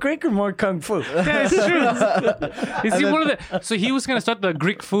dad more Greek or more Kung Fu? That's true. Is he one of the? So he was gonna start the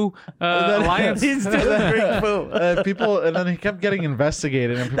Greek Fu alliance. He's still a Greek Fu. People, and then he kept getting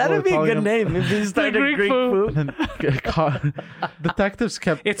investigated. And people That'd were be a telling good him- name if he started Greek Greek Fu. Fu. And then detectives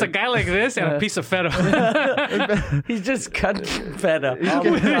kept. It's a guy like this and a piece of feta He's just cut feta.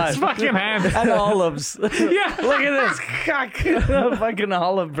 with his fucking hand. And olives. Yeah. Look at this. The fucking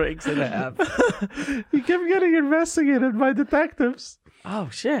olive breaks in half. He kept getting investigated by detectives. Oh,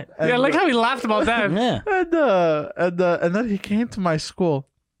 shit. Yeah, I like how he laughed about that. Yeah. And then he came to my school.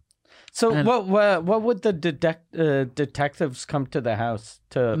 So what would the detectives come to the house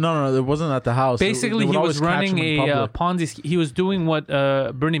to? No, it wasn't at the house. Basically, They would he always was catch running him in a public. Ponzi scheme. He was doing what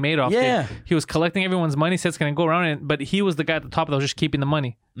Bernie Madoff Yeah. did. He was collecting everyone's money, said it's going to go around, but he was the guy at the top that was just keeping the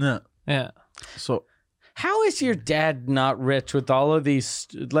money. Yeah. Yeah. So How is your dad not rich with all of these?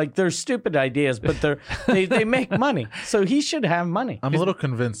 Like, they're stupid ideas, but they make money. So he should have money. I'm a little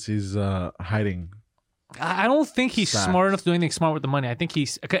convinced he's hiding I don't think he's Sad. smart enough to do anything smart with the money. I think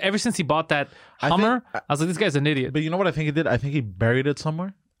he's ever since he bought that Hummer, I was like, this guy's an idiot. But you know what I think he did? I think he buried it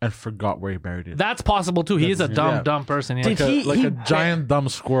somewhere and forgot where he buried it. That's possible too. He is a dumb, dumb person. Yeah. Did he- Like a giant dumb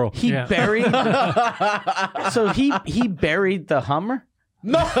squirrel. He Yeah. buried. So he buried the Hummer.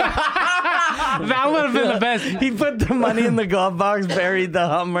 That would have been the best. He put the money in the glove box, buried the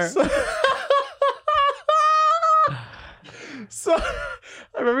Hummer. So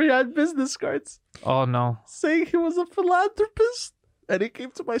I remember he had business cards Oh no! saying he was a philanthropist, and he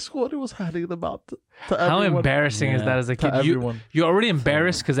came to my school and he was handing them out to How everyone. embarrassing is that as a To kid? everyone. You're already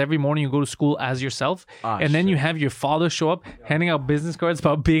embarrassed because every morning you go to school as yourself, and then you have your father show up handing out business cards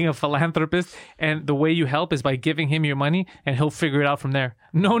about being a philanthropist, and the way you help is by giving him your money, and he'll figure it out from there.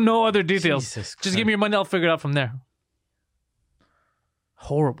 No other details. Jesus Just give me your money, I'll figure it out from there.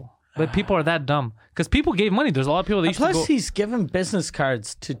 Horrible. But people are that dumb because people gave money. There's a lot of people that used to Plus, go. he's given business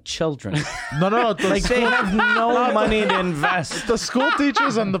cards to children. No. Like they have no money to invest. the school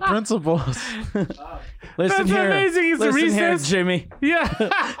teachers and the principals. Listen That's here, amazing. It's a listen here, recess. Jimmy.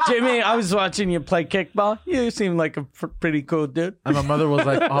 Yeah. Jimmy, I was watching you play kickball. You seem like a pretty cool dude. And my mother was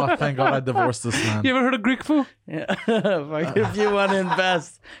like, "Oh, thank God I divorced this man." You ever heard of Greek food? Yeah. Like, if you want to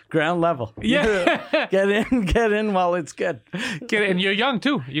invest, ground level. Yeah. Get in while it's good. Get it. And you're young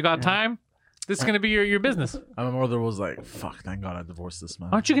too. You got time. This is going to be your business. And my mother was like, "Fuck, thank God I divorced this man."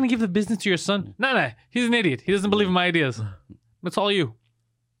 Aren't you going to give the business to your son? No. He's an idiot. He doesn't believe in my ideas. It's all you.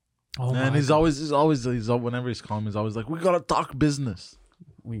 Oh, And my he's always whenever he's calm, he's always like, "We gotta talk business."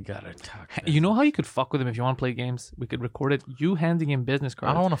 We gotta talk. You know how you could fuck with him if you want to play games? We could record it. You handing him business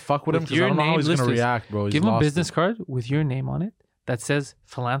cards. I don't want to fuck with him With because I your don't know how name he's gonna listed. react, bro. He's Give him a lost business it. card with your name on it that says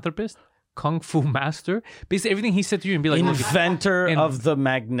philanthropist, kung fu master. Basically, everything he said to you and be like, look, Inventor in- of the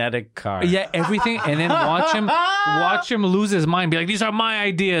magnetic car. yeah, everything, and then watch him lose his mind. Be like, these are my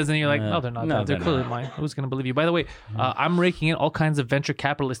ideas, and you're like, no, they're not. no, They're they're clearly mine. Who's gonna believe you? By the way, I'm raking in all kinds of venture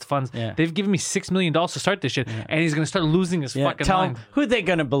capitalist funds. Yeah. They've given me $6 million to start this shit, and he's gonna start losing his Yeah, fucking tell mind. him, who they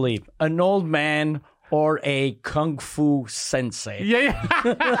gonna believe? An old man or a kung fu sensei?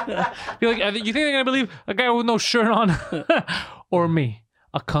 Yeah. You're like, you think they're gonna believe a guy with no shirt on, or me,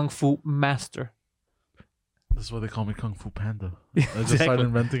 a kung fu master? That's why they call me Kung Fu Panda. I just started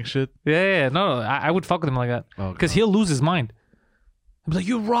inventing shit. Yeah. No, I would fuck with him like that Oh, because God. he'll lose his mind. He'll be like,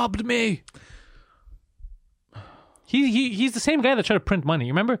 you robbed me. He's the same guy that tried to print money.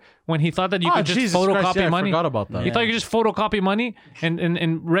 You remember when he thought that you could just Jesus photocopy Christ, yeah, money? I forgot about that. He thought you could just photocopy money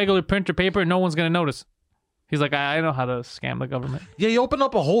and regular printer paper and no one's gonna notice. He's like, I know how to scam the government. Yeah, he opened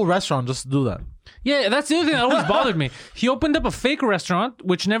up a whole restaurant just to do that. Yeah, that's the other thing that always bothered me. He opened up a fake restaurant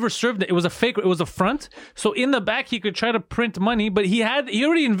which never served it. It was a fake. It was a front. So in the back he could try to print money, but he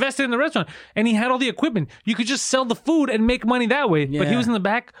already invested in the restaurant and he had all the equipment. You could just sell the food and make money that way. But he Yeah. was in the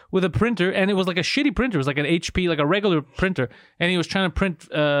back with a printer and it was like a shitty printer. It was like an HP, like a regular printer, and he was trying to print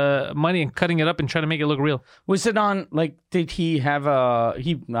money and cutting it up and trying to make it look real. Was it on, like, did he have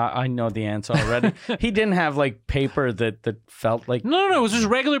I know the answer already. He didn't have, like, paper that felt like, No, it was just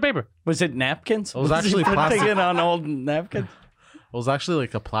regular paper. was it napkins? It was actually printing plastic. it on old napkins? It was actually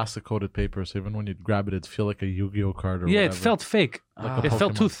like a plastic coated paper, so even when you grab it, it'd feel like a Yu-Gi-Oh card or Yeah, whatever. it felt fake. Like a It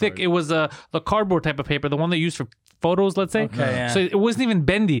felt Pokemon too thick. card. It was the cardboard type of paper, the one they used for photos, let's say. Okay, yeah. So it wasn't even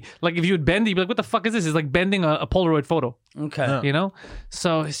bendy. Like if you would bend it, you'd be like, what the fuck is this? It's like bending a Polaroid photo, Okay. you know?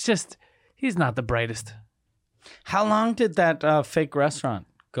 So it's just, he's not the brightest. How long did that fake restaurant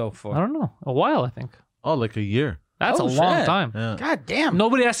go I for? don't know. A while, I think. Oh, like a year. That's Oh, a long shit. time. Yeah. God damn.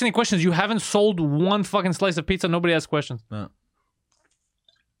 Nobody asked any questions. You haven't sold one fucking slice of pizza. Nobody asked questions. Yeah.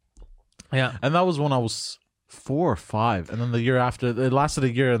 Yeah. And that was when I was 4 or 5. And then the year after, it lasted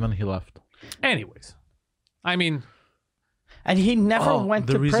a year and then he left. Anyways. I mean, And he never went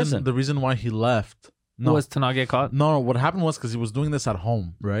the to reason, prison. The reason why he left. No, was to not get caught. no, what happened was because he was doing this at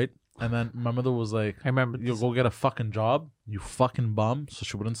home, right? And then my mother was like, I remember you this. go get a fucking job, you fucking bum. So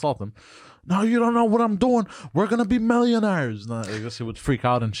she would insult him. No, you don't know what I'm doing. We're going to be millionaires. No, I guess he would freak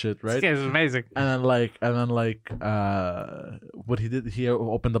out and shit, right? This guy's amazing. And then what he did, he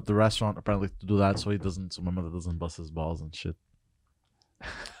opened up the restaurant apparently to do that, so my mother doesn't bust his balls and shit.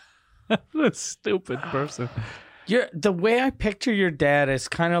 What a stupid person. The way I picture your dad is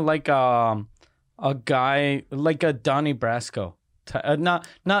kind of like a guy, like a Donnie Brasco. Not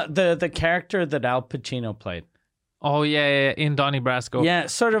the character that Al Pacino played. Oh, yeah. In Donnie Brasco. Yeah,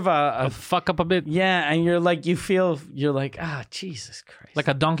 sort of A fuck up a bit. yeah, and you're like, Jesus Christ. Like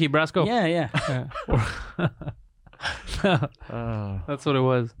a donkey Brasco. yeah. That's what it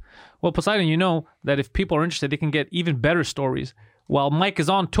was. Well, Poseidon, you know that if people are interested, they can get even better stories. While Mike is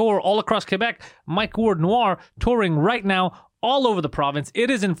on tour all across Quebec, Mike Ward Noir touring right now all over the province. It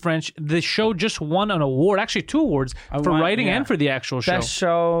is in French. The show just won an award, actually 2 awards, for writing and for the actual show.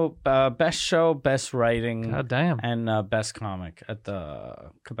 Best show, best writing. God damn. And best comic at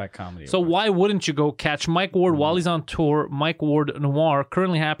the Quebec Comedy So Awards. why wouldn't you go catch Mike Ward while he's on tour? Mike Ward Noir,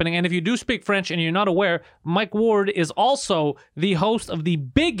 currently happening. And if you do speak French and you're not aware, Mike Ward is also the host of the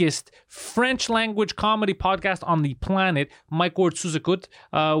biggest French language comedy podcast on the planet, Mike Ward Sous Écoute,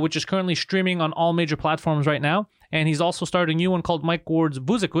 which is currently streaming on all major platforms right now. And he's also started a new one called Mike Ward's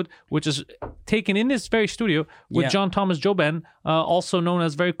Vous Écoute, which is taken in this very studio with John Thomas Jobin, also known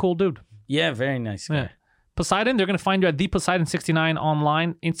as Very Cool Dude. Yeah, very nice guy. Yeah. Poseidon, they're going to find you at the Poseidon69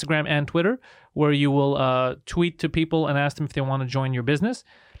 online, Instagram, and Twitter, where you will tweet to people and ask them if they want to join your business.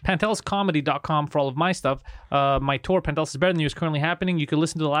 PantelisComedy.com for all of my stuff. My tour, Pantelis is Better Than You, is currently happening. You can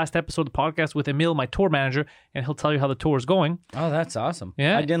listen to the last episode of the podcast with Emil, my tour manager, and he'll tell you how the tour is going. Oh, that's awesome.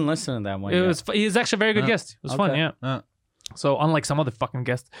 Yeah. I didn't listen to that one. He's actually a very good guest. It was fun, yeah. So unlike some other fucking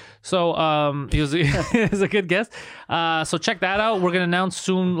guests. So he was a good guest. So check that out. We're going to announce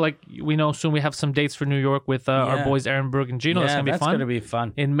soon, like we know soon, we have some dates for New York with our boys Aaron Berg and Gino. That's going to be fun. That's going to be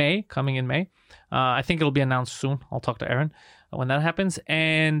fun. In May, coming in May. I think it'll be announced soon. I'll talk to Aaron when that happens.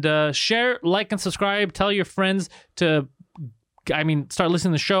 And share, like, and subscribe. Tell your friends to, start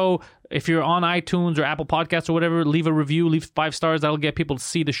listening to the show. If you're on iTunes or Apple Podcasts or whatever, leave a review, leave 5 stars. That'll get people to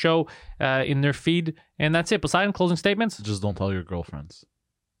see the show in their feed. And that's it. Poseidon, closing statements? Just don't tell your girlfriends.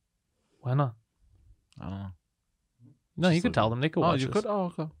 Why not? I don't know. No, you could tell them. They could watch you this. could?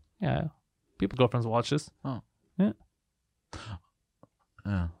 Oh, okay. Yeah. People, girlfriends watch this. Oh. Yeah.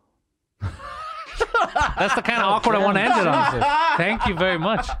 Yeah. That's the kind of awkward I want to end it on. Thank you very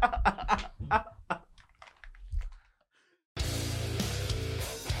much.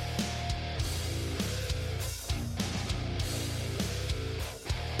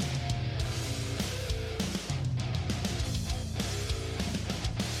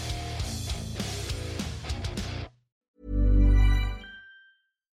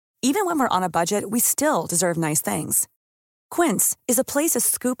 Even when we're on a budget, we still deserve nice things. Quince is a place to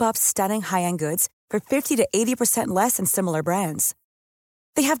scoop up stunning high-end goods for 50 to 80% less than similar brands.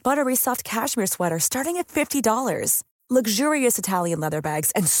 They have buttery soft cashmere sweaters starting at $50, luxurious Italian leather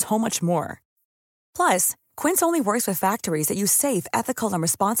bags, and so much more. Plus, Quince only works with factories that use safe, ethical, and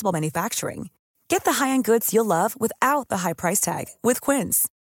responsible manufacturing. Get the high-end goods you'll love without the high price tag with Quince.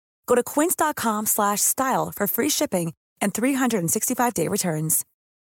 Go to quince.com/style for free shipping and 365-day returns.